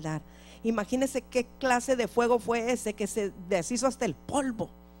respaldar. Imagínense qué clase de fuego fue ese, que se deshizo hasta el polvo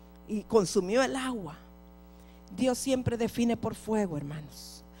y consumió el agua. Dios siempre define por fuego,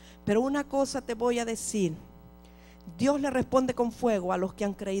 hermanos. Pero una cosa te voy a decir: Dios le responde con fuego a los que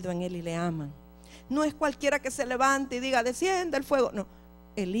han creído en Él y le aman. No es cualquiera que se levante y diga: desciende el fuego. No,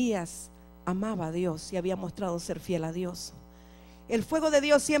 Elías amaba a Dios y había mostrado ser fiel a Dios. El fuego de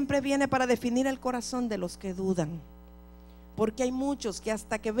Dios siempre viene para definir el corazón de los que dudan, porque hay muchos que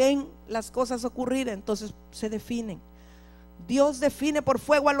hasta que ven las cosas ocurrir, entonces se definen. Dios define por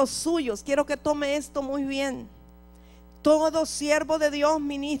fuego a los suyos. Quiero que tome esto muy bien. Todo siervo de Dios,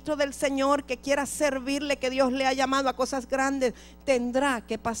 ministro del Señor, que quiera servirle, que Dios le ha llamado a cosas grandes, tendrá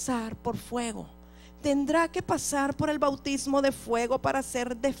que pasar por fuego. Tendrá que pasar por el bautismo de fuego para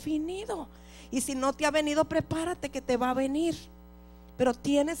ser definido. Y si no te ha venido, prepárate que te va a venir. Pero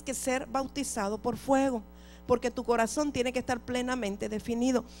tienes que ser bautizado por fuego, porque tu corazón tiene que estar plenamente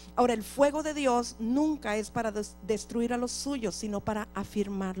definido. Ahora, el fuego de Dios nunca es para destruir a los suyos, sino para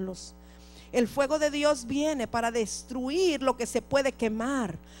afirmarlos. El fuego de Dios viene para destruir lo que se puede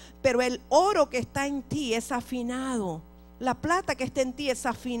quemar, pero el oro que está en ti es afinado. La plata que está en ti es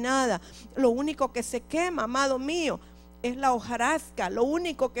afinada. Lo único que se quema, amado mío, es la hojarasca. Lo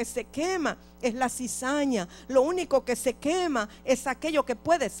único que se quema es la cizaña. Lo único que se quema es aquello que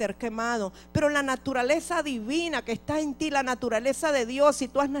puede ser quemado. Pero la naturaleza divina que está en ti, la naturaleza de Dios, si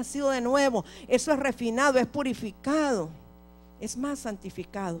tú has nacido de nuevo, eso es refinado, es purificado. es más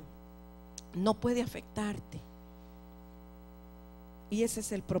santificado, no puede afectarte. Y ese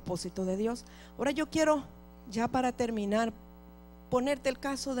es el propósito de Dios. Ahora yo quiero, ya para terminar, ponerte el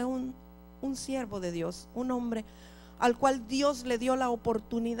caso de un siervo de Dios, un hombre al cual Dios le dio la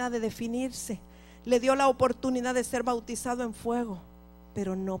oportunidad de definirse, le dio la oportunidad de ser bautizado en fuego,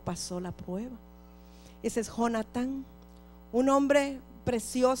 pero no pasó la prueba. Ese es Jonatán, un hombre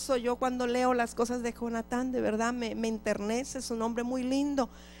precioso. Yo cuando leo las cosas de Jonatán, de verdad me enternece. Es un hombre muy lindo.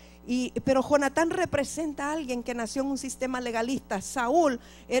 Pero Jonatán representa a alguien que nació en un sistema legalista. Saúl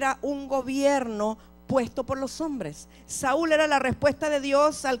era un gobierno puesto por los hombres. Saúl era la respuesta de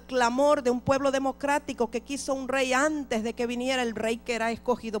Dios al clamor de un pueblo democrático que quiso un rey antes de que viniera el rey que era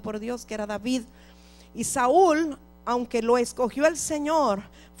escogido por Dios, que era David. Y Saúl, aunque lo escogió el Señor,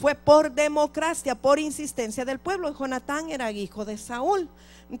 fue por democracia, por insistencia del pueblo. Y Jonatán era hijo de Saúl.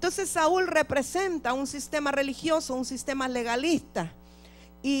 Entonces Saúl representa un sistema religioso, un sistema legalista.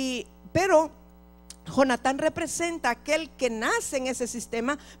 Pero Jonatán representa a aquel que nace en ese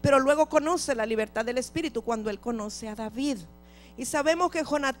sistema, pero luego conoce la libertad del Espíritu cuando él conoce a David. Y sabemos que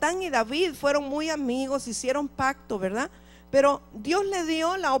Jonatán y David fueron muy amigos, hicieron pacto, ¿verdad? Pero Dios le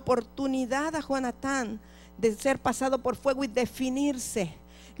dio la oportunidad a Jonatán de ser pasado por fuego y definirse.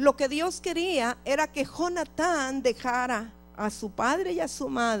 Lo que Dios quería era que Jonatán dejara a su padre y a su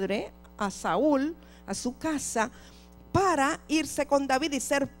madre, a Saúl, a su casa, para irse con David y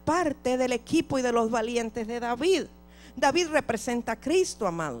ser parte del equipo y de los valientes de David. David representa a Cristo,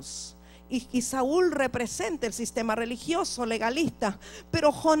 amados, y Saúl representa el sistema religioso legalista.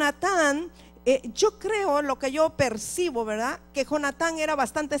 Pero Jonatán, yo creo, lo que yo percibo, ¿verdad?, que Jonatán era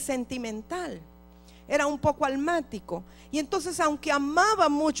bastante sentimental, era un poco almático. Y entonces, aunque amaba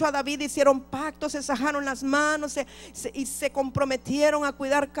mucho a David, hicieron pactos, se sajaron las manos y se comprometieron a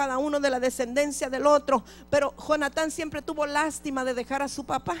cuidar cada uno de la descendencia del otro. Pero Jonatán siempre tuvo lástima de dejar a su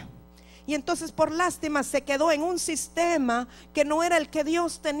papá. Y entonces, por lástima, se quedó en un sistema que no era el que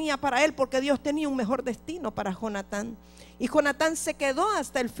Dios tenía para él, porque Dios tenía un mejor destino para Jonatán. Y Jonatán se quedó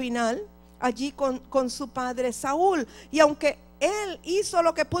hasta el final allí con su padre Saúl. Y aunque él hizo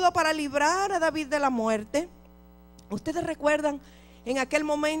lo que pudo para librar a David de la muerte, ustedes recuerdan en aquel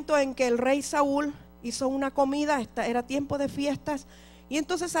momento en que el rey Saúl hizo una comida, era tiempo de fiestas, y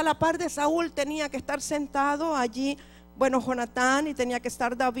entonces a la par de Saúl tenía que estar sentado allí, bueno, Jonatán, y tenía que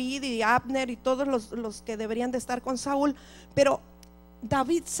estar David y Abner y todos los que deberían de estar con Saúl. Pero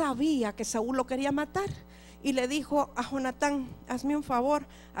David sabía que Saúl lo quería matar y le dijo a Jonatán: hazme un favor,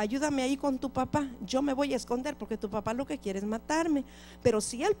 ayúdame ahí con tu papá, yo me voy a esconder porque tu papá lo que quiere es matarme. Pero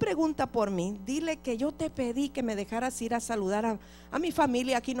si él pregunta por mí, dile que yo te pedí que me dejaras ir a saludar a mi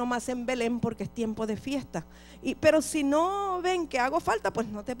familia aquí nomás en Belén, porque es tiempo de fiesta. Pero si no ven que hago falta, pues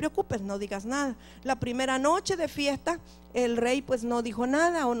no te preocupes, no digas nada. La primera noche de fiesta el rey pues no dijo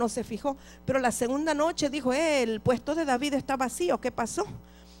nada o no se fijó, pero la segunda noche dijo: el puesto de David está vacío, ¿qué pasó?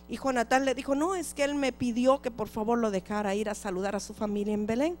 Y Jonatán le dijo: no, es que él me pidió que por favor lo dejara ir a saludar a su familia en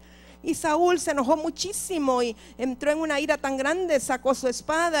Belén. Y Saúl se enojó muchísimo y entró en una ira tan grande, sacó su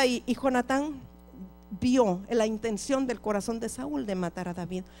espada y Jonatán vio la intención del corazón de Saúl de matar a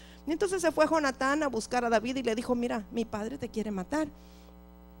David. Y entonces se fue Jonatán a buscar a David y le dijo: mira, mi padre te quiere matar.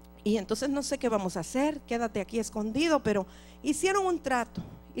 Y entonces no sé qué vamos a hacer, quédate aquí escondido. Pero hicieron un trato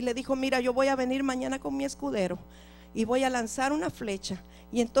y le dijo: mira, yo voy a venir mañana con mi escudero y voy a lanzar una flecha,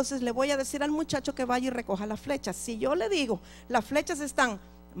 y entonces le voy a decir al muchacho que vaya y recoja las flechas. Si yo le digo las flechas están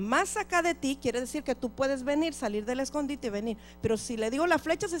más acá de ti, quiere decir que tú puedes venir, salir del escondite y venir. Pero si le digo las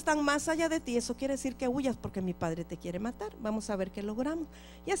flechas están más allá de ti, eso quiere decir que huyas porque mi padre te quiere matar. Vamos a ver qué logramos.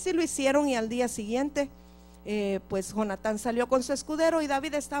 Y así lo hicieron, y al día siguiente pues Jonatán salió con su escudero y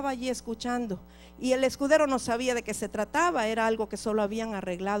David estaba allí escuchando, y el escudero no sabía de qué se trataba, era algo que solo habían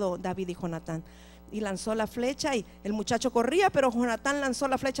arreglado David y Jonatán. Y lanzó la flecha y el muchacho corría, pero Jonatán lanzó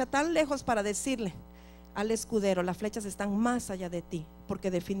la flecha tan lejos para decirle al escudero: las flechas están más allá de ti, porque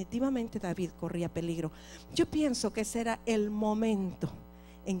definitivamente David corría peligro. Yo pienso que ese era el momento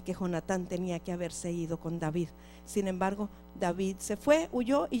en que Jonatán tenía que haberse ido con David. Sin embargo, David se fue,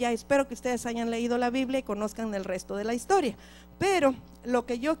 huyó, y ya espero que ustedes hayan leído la Biblia y conozcan el resto de la historia. Pero lo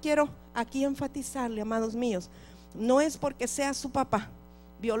que yo quiero aquí enfatizarle, amados míos, no es porque sea su papá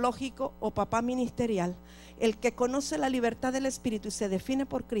biológico o papá ministerial. El que conoce la libertad del Espíritu y se define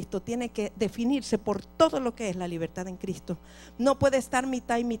por Cristo tiene que definirse por todo lo que es la libertad en Cristo. No puede estar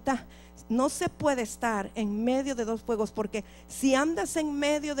mitad y mitad. No se puede estar en medio de dos fuegos, porque si andas en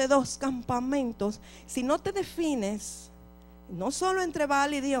medio de dos campamentos, si no te defines, no solo entre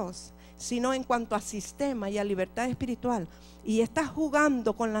Baal y Dios, sino en cuanto a sistema y a libertad espiritual, y estás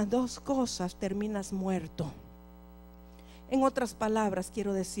jugando con las dos cosas, terminas muerto. En otras palabras,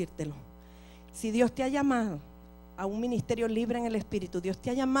 quiero decírtelo. Si Dios te ha llamado a un ministerio libre en el Espíritu, Dios te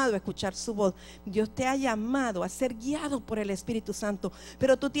ha llamado a escuchar su voz, Dios te ha llamado a ser guiado por el Espíritu Santo,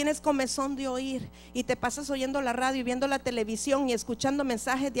 pero tú tienes comezón de oír y te pasas oyendo la radio y viendo la televisión y escuchando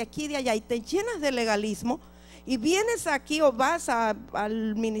mensajes de aquí y de allá y te llenas de legalismo. Y vienes aquí o vas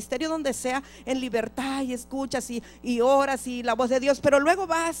al ministerio donde sea en libertad y escuchas y oras y la voz de Dios, pero luego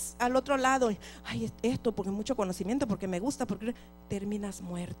vas al otro lado, ay, esto porque mucho conocimiento, porque me gusta, porque terminas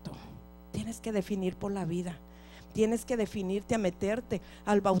muerto. Tienes que definir por la vida. Tienes que definirte a meterte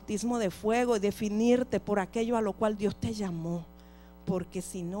al bautismo de fuego y definirte por aquello a lo cual Dios te llamó, porque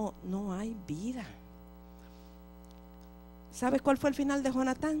si no, no hay vida. ¿Sabes cuál fue el final de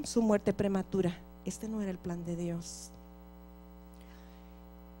Jonatán? Su muerte prematura. Este no era el plan de Dios.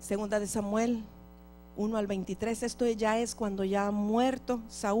 Segunda de Samuel 1 al 23. Esto ya es cuando ya ha muerto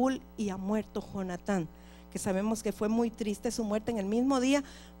Saúl y ha muerto Jonatán, que sabemos que fue muy triste su muerte. En el mismo día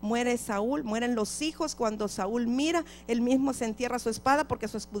muere Saúl, mueren los hijos. Cuando Saúl mira, él mismo se entierra su espada porque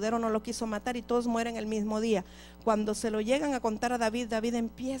su escudero no lo quiso matar, y todos mueren el mismo día. Cuando se lo llegan a contar a David, David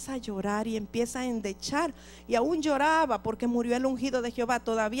empieza a llorar y empieza a endechar, y aún lloraba porque murió el ungido de Jehová.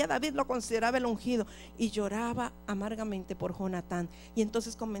 Todavía David lo consideraba el ungido y lloraba amargamente por Jonatán, y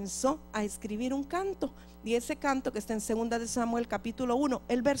entonces comenzó a escribir un canto. Y ese canto que está en segunda de Samuel capítulo 1,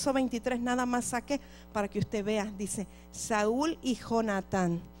 el verso 23 nada más saqué para que usted vea. Dice: Saúl y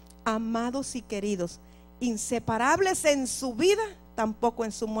Jonatán, amados y queridos, inseparables en su vida, tampoco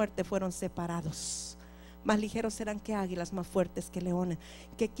en su muerte fueron separados. Más ligeros serán que águilas, más fuertes que leones.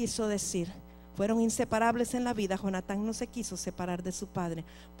 ¿Qué quiso decir? Fueron inseparables en la vida. Jonatán no se quiso separar de su padre,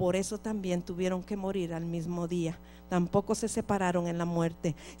 por eso también tuvieron que morir al mismo día. Tampoco se separaron en la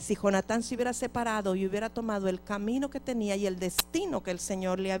muerte. Si Jonatán se hubiera separado y hubiera tomado el camino que tenía y el destino que el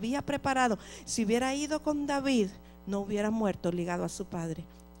Señor le había preparado, si hubiera ido con David, no hubiera muerto ligado a su padre.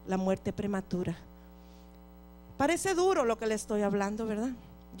 La muerte prematura. Parece duro lo que le estoy hablando, ¿verdad?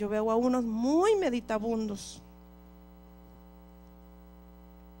 Yo veo a unos muy meditabundos.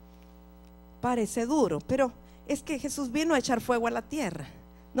 Parece duro, pero es que Jesús vino a echar fuego a la tierra.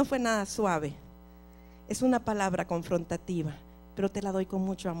 No fue nada suave. Es una palabra confrontativa, pero te la doy con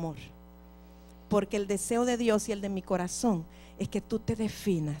mucho amor, porque el deseo de Dios y el de mi corazón es que tú te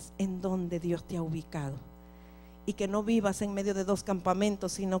definas en donde Dios te ha ubicado, y que no vivas en medio de dos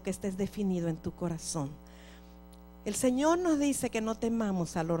campamentos, sino que estés definido en tu corazón. El Señor nos dice que no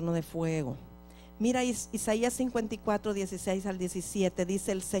temamos al horno de fuego. Mira Isaías 54, 16 al 17,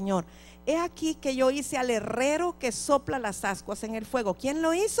 dice el Señor: he aquí que yo hice al herrero que sopla las ascuas en el fuego. ¿Quién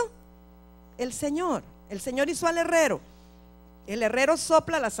lo hizo? El Señor. El Señor hizo al herrero. El herrero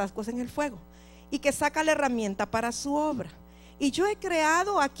sopla las ascuas en el fuego, y que saca la herramienta para su obra. Y yo he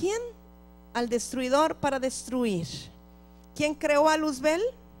creado ¿a quién? Al destruidor para destruir. ¿Quién creó a Luzbel?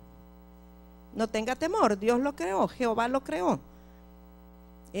 No tenga temor, Dios lo creó, Jehová lo creó.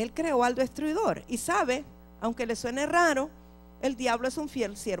 Él creó al destruidor. Y sabe, aunque le suene raro, el diablo es un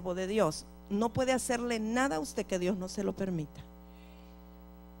fiel siervo de Dios. No puede hacerle nada a usted que Dios no se lo permita.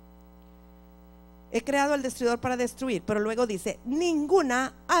 He creado al destruidor para destruir, pero luego dice: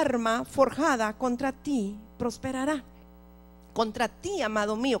 ninguna arma forjada contra ti prosperará. Contra ti,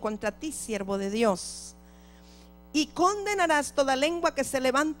 amado mío, contra ti, siervo de Dios. Y condenarás toda lengua que se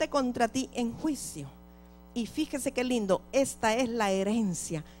levante contra ti en juicio. Y fíjese qué lindo: esta es la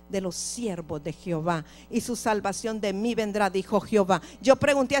herencia de los siervos de Jehová, y su salvación de mí vendrá, dijo Jehová. Yo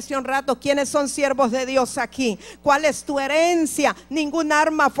pregunté hace un rato: ¿quiénes son siervos de Dios aquí? ¿Cuál es tu herencia? Ninguna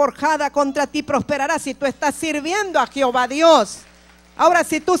arma forjada contra ti prosperará si tú estás sirviendo a Jehová Dios. Ahora,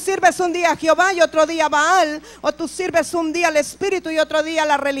 si tú sirves un día a Jehová y otro día a Baal, o tú sirves un día al espíritu y otro día a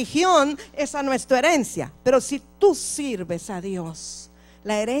la religión, esa no es tu herencia. Pero si tú sirves a Dios,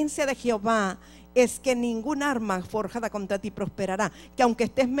 la herencia de Jehová es que ningún arma forjada contra ti prosperará. Que aunque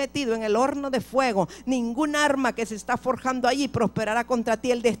estés metido en el horno de fuego, ningún arma que se está forjando allí prosperará contra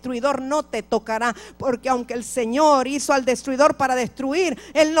ti. El destruidor no te tocará, porque aunque el Señor hizo al destruidor para destruir,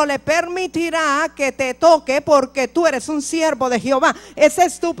 Él no le permitirá que te toque, porque tú eres un siervo de Jehová. Esa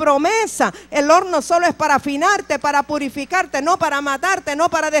es tu promesa. El horno solo es para afinarte, para purificarte, no para matarte, no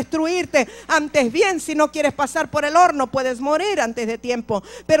para destruirte. Antes bien, si no quieres pasar por el horno, puedes morir antes de tiempo.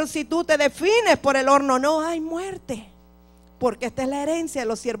 Pero si tú te defines por el horno, no hay muerte, porque esta es la herencia de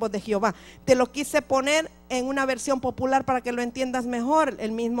los siervos de Jehová. Te lo quise poner en una versión popular para que lo entiendas mejor.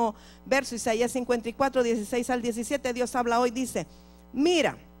 El mismo verso, Isaías 54, 16 al 17, Dios habla hoy, dice: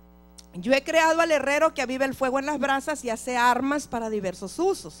 mira, yo he creado al herrero que aviva el fuego en las brasas y hace armas para diversos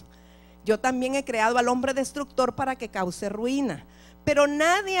usos. Yo también he creado al hombre destructor para que cause ruina. pero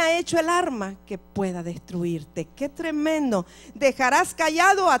nadie ha hecho el arma que pueda destruirte. ¡Qué tremendo! Dejarás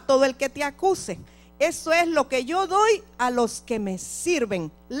callado a todo el que te acuse. Eso es lo que yo doy a los que me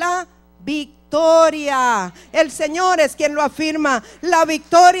sirven. La victoria. El Señor es quien lo afirma. La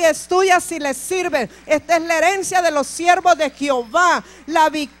victoria es tuya si le sirves. Esta es la herencia de los siervos de Jehová. La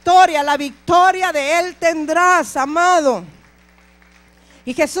victoria de Él tendrás, amado.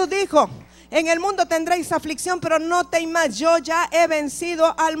 Y Jesús dijo: en el mundo tendréis aflicción, pero no temas, yo ya he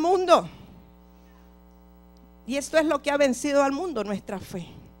vencido al mundo. Y esto es lo que ha vencido al mundo, nuestra fe.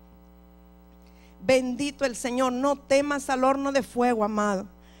 Bendito el Señor. No temas al horno de fuego, amado.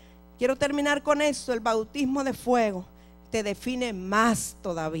 Quiero terminar con esto. El bautismo de fuego te define más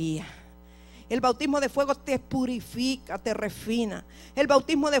todavía. El bautismo de fuego te purifica, te refina. El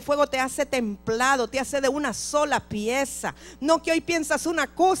bautismo de fuego te hace templado, te hace de una sola pieza. No que hoy piensas una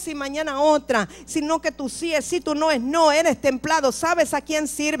cosa y mañana otra, sino que tu sí es sí, tu no es no. Eres templado, sabes a quién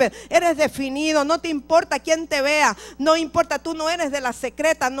sirves, eres definido, no te importa quién te vea, no importa, tú no eres de la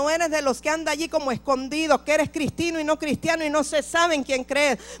secreta, no eres de los que andan allí como escondidos, que eres cristiano y no cristiano y no se saben quién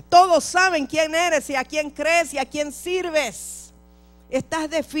crees. Todos saben quién eres y a quién crees y a quién sirves. Estás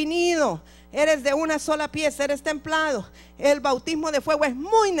definido. Eres de una sola pieza, eres templado. El bautismo de fuego es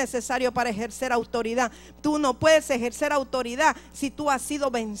muy necesario para ejercer autoridad. Tú no puedes ejercer autoridad si tú has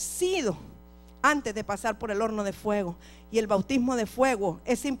sido vencido antes de pasar por el horno de fuego. Y el bautismo de fuego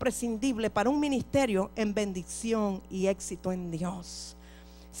es imprescindible para un ministerio en bendición y éxito en Dios.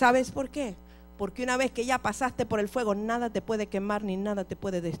 ¿Sabes por qué? Porque una vez que ya pasaste por el fuego, nada te puede quemar ni nada te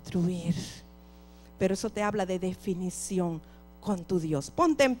puede destruir. Pero eso te habla de definición con tu Dios.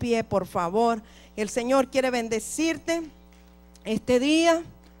 Ponte en pie, por favor. El Señor quiere bendecirte este día.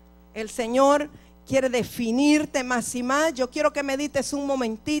 El Señor quiere definirte más y más. Yo quiero que medites un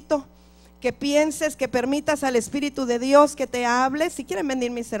momentito, que pienses, que permitas al Espíritu de Dios que te hable. Si quieren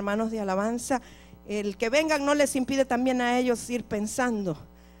venir mis hermanos de alabanza, el que vengan no les impide también a ellos ir pensando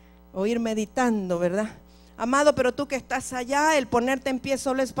o ir meditando, ¿verdad? Amado, pero tú que estás allá, el ponerte en pie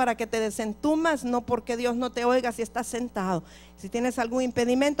solo es para que te desentumas, no porque Dios no te oiga si estás sentado. Si tienes algún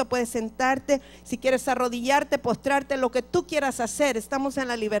impedimento, puedes sentarte. Si quieres arrodillarte, postrarte, lo que tú quieras hacer. Estamos en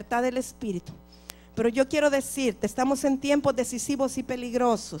la libertad del Espíritu. Pero yo quiero decirte, estamos en tiempos decisivos y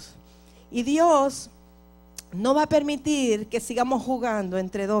peligrosos. Y Dios no va a permitir que sigamos jugando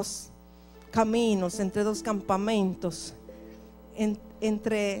entre dos caminos, entre dos campamentos,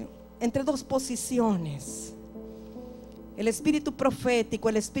 entre dos posiciones. El espíritu profético,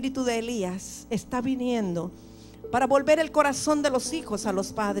 el espíritu de Elías está viniendo para volver el corazón de los hijos a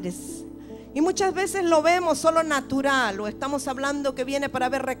los padres. Y muchas veces lo vemos solo natural, o estamos hablando que viene para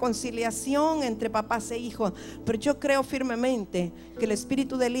ver reconciliación entre papás e hijos. Pero yo creo firmemente que el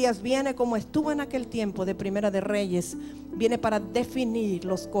espíritu de Elías viene como estuvo en aquel tiempo de Primera de Reyes. Viene para definir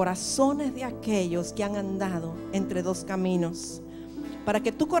los corazones de aquellos que han andado entre dos caminos. Para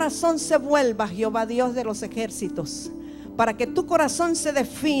que tu corazón se vuelva Jehová Dios de los ejércitos. Para que tu corazón se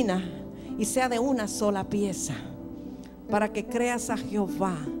defina y sea de una sola pieza. Para que creas a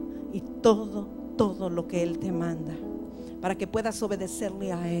Jehová y todo lo que Él te manda. Para que puedas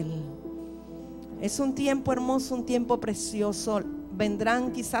obedecerle a Él. Es un tiempo hermoso, un tiempo precioso.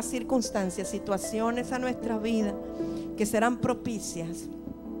 Vendrán quizás circunstancias, situaciones a nuestra vida que serán propicias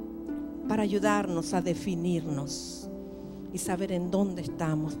para ayudarnos a definirnos y saber en dónde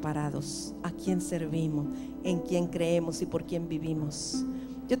estamos parados, a quién servimos, en quién creemos y por quién vivimos.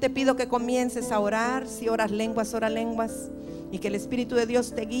 Yo te pido que comiences a orar. Si oras lenguas, ora lenguas, y que el Espíritu de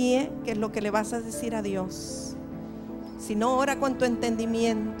Dios te guíe, qué es lo que le vas a decir a Dios. Si no, ora con tu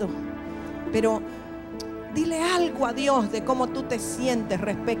entendimiento, pero dile algo a Dios de cómo tú te sientes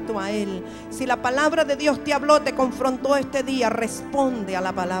respecto a Él. Si la palabra de Dios te habló, te confrontó este día, responde a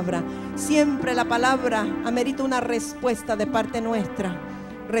la palabra. Siempre la palabra amerita una respuesta de parte nuestra.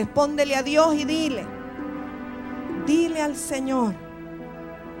 Respóndele a Dios y dile al Señor.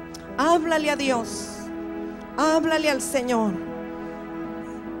 Háblale a Dios. Háblale al Señor.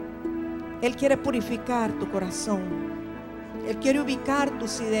 Él quiere purificar tu corazón. Él quiere ubicar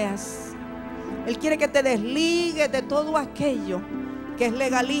tus ideas. Él quiere que te desligues de todo aquello que es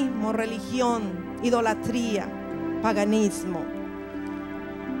legalismo, religión, idolatría, paganismo.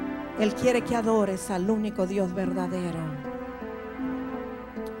 Él quiere que adores al único Dios verdadero.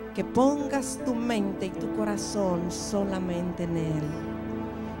 Que pongas tu mente y tu corazón solamente en Él.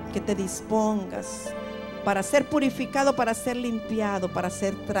 Que te dispongas para ser purificado, para ser limpiado, para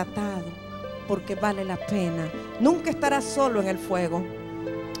ser tratado, porque vale la pena. Nunca estarás solo en el fuego.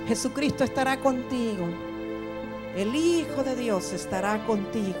 Jesucristo estará contigo. El Hijo de Dios estará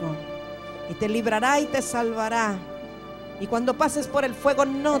contigo y te librará y te salvará Y cuando pases por el fuego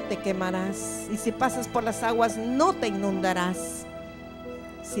no te quemarás. Y si pasas por las aguas no te inundarás,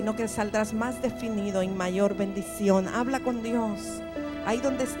 sino que saldrás más definido en mayor bendición. Habla con Dios. Ahí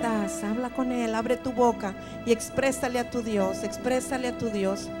donde estás, habla con Él. Abre tu boca y exprésale a tu Dios. Exprésale a tu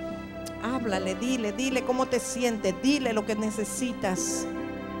Dios. Háblale, dile cómo te sientes. Dile lo que necesitas.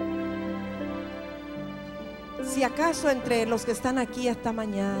 Si acaso entre los que están aquí esta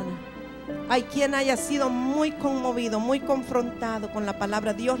mañana hay quien haya sido muy conmovido, muy confrontado con la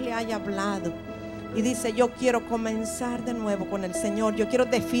palabra, Dios le haya hablado y dice: yo quiero comenzar de nuevo con el Señor, yo quiero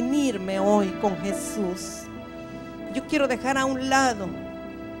definirme hoy con Jesús, yo quiero dejar a un lado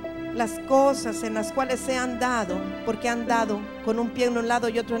las cosas en las cuales he andado, porque he andado con un pie en un lado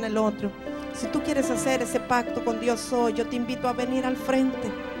y otro en el otro. Si tú quieres hacer ese pacto con Dios hoy, yo te invito a venir al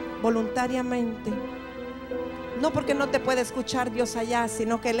frente voluntariamente. No porque no te puede escuchar Dios allá,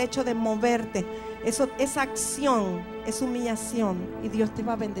 sino que el hecho de moverte, esa acción es humillación, y Dios te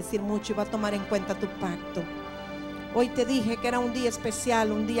va a bendecir mucho y va a tomar en cuenta tu pacto. Hoy te dije que era un día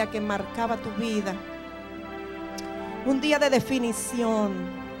especial, un día que marcaba tu vida, un día de definición,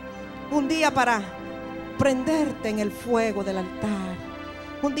 un día para prenderte en el fuego del altar,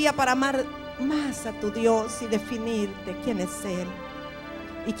 un día para amar más a tu Dios y definirte quién es Él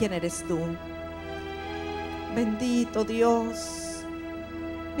y quién eres tú. Bendito Dios,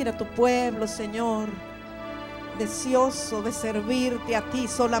 mira tu pueblo, Señor, deseoso de servirte a ti,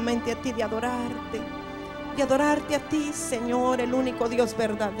 solamente a ti, de adorarte a ti, Señor, el único Dios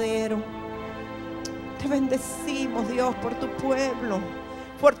verdadero. Te bendecimos, Dios, por tu pueblo.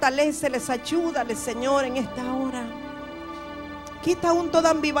 Fortaléceles, ayúdales, Señor, en esta hora. Quita aún toda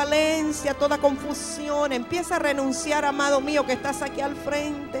ambivalencia, toda confusión. Empieza a renunciar, amado mío, que estás aquí al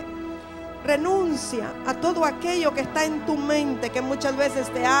frente. Renuncia a todo aquello que está en tu mente, que muchas veces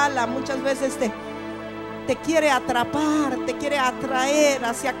te ala, muchas veces te quiere atrapar, te quiere atraer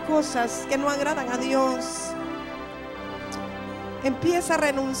hacia cosas que no agradan a Dios. Empieza a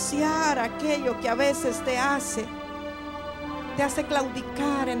renunciar a aquello que a veces te hace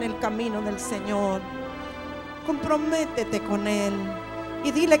claudicar en el camino del Señor. Comprométete con Él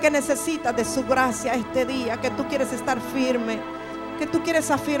y dile que necesitas de su gracia este día, que tú quieres estar firme, que tú quieres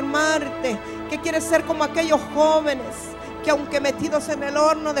afirmarte, que quieres ser como aquellos jóvenes que aunque metidos en el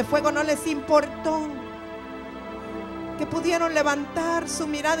horno de fuego no les importó, que pudieron levantar su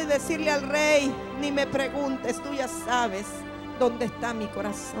mirada y decirle al rey: ni me preguntes, tú ya sabes dónde está mi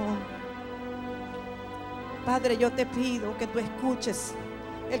corazón. Padre, yo te pido que tú escuches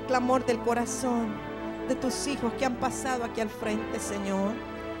el clamor del corazón de tus hijos que han pasado aquí al frente, Señor,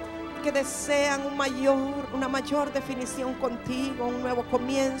 que desean una mayor definición contigo, un nuevo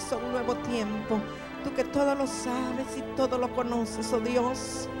comienzo, un nuevo tiempo. Tú que todo lo sabes y todo lo conoces, oh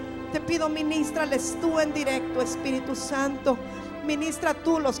Dios, te pido, ministrales tú en directo, Espíritu Santo. Ministra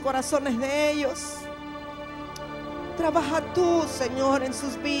tú los corazones de ellos. Trabaja tú, Señor, en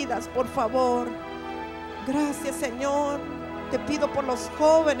sus vidas, por favor. Gracias, Señor. Te pido por los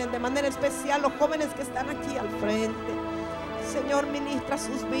jóvenes, de manera especial los jóvenes que están aquí al frente. Señor, ministra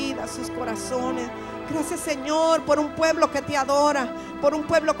sus vidas, sus corazones. Gracias, Señor, por un pueblo que te adora, por un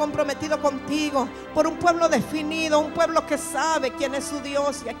pueblo comprometido contigo, por un pueblo definido, un pueblo que sabe quién es su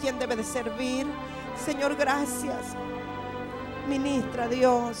Dios y a quién debe de servir. Señor, gracias. Ministra,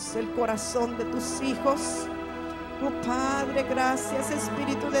 Dios, el corazón de tus hijos. Oh Padre, gracias,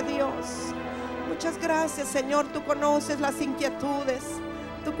 Espíritu de Dios. Muchas gracias, Señor. Tú conoces las inquietudes,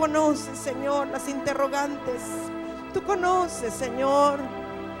 tú conoces, Señor, las interrogantes. Tú conoces, Señor,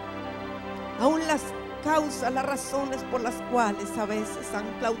 aún las causas, las razones por las cuales a veces han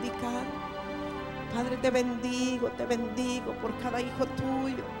claudicado. Padre, te bendigo por cada hijo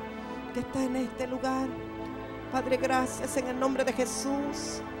tuyo que está en este lugar. Padre, gracias en el nombre de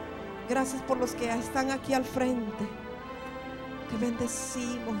Jesús. Gracias por los que están aquí al frente. Te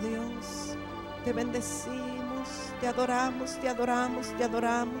bendecimos, Dios. Te bendecimos, te adoramos, te adoramos, te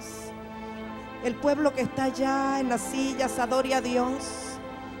adoramos. El pueblo que está allá en las sillas, adore a Dios.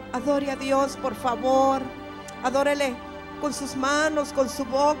 Adore a Dios, por favor. Adórele con sus manos, con su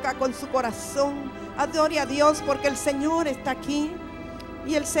boca, con su corazón. Adore a Dios porque el Señor está aquí.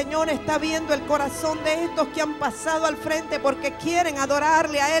 Y el Señor está viendo el corazón de estos que han pasado al frente porque quieren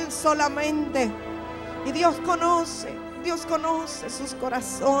adorarle a Él solamente. Y Dios conoce sus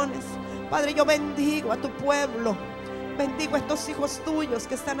corazones. Padre, yo bendigo a tu pueblo. Bendigo a estos hijos tuyos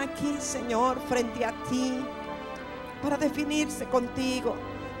que están aquí, Señor, frente a ti, para definirse contigo.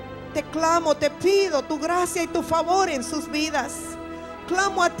 Te clamo, te pido tu gracia y tu favor en sus vidas.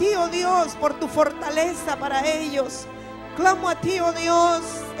 Clamo a ti, oh Dios, por tu fortaleza para ellos. Clamo a ti, oh Dios,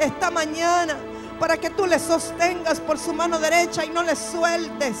 esta mañana para que tú les sostengas por su mano derecha y no les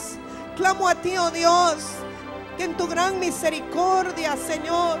sueltes. Clamo a ti, oh Dios, que en tu gran misericordia,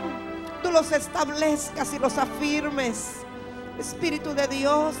 Señor, tú los establezcas y los afirmes. Espíritu de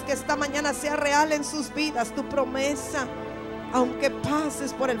Dios, que esta mañana sea real en sus vidas tu promesa. Aunque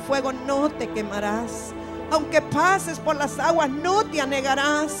pases por el fuego, no te quemarás. Aunque pases por las aguas, no te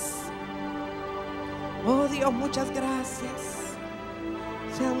anegarás. Oh Dios, muchas gracias.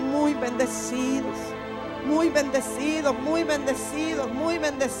 Sean muy bendecidos, muy bendecidos, muy bendecidos, muy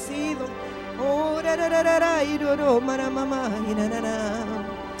bendecidos.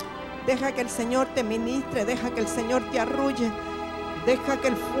 Deja que el Señor te ministre, deja que el Señor te arrulle, deja que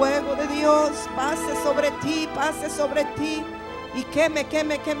el fuego de Dios pase sobre ti y queme,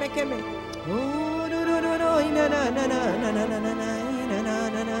 queme, queme, queme.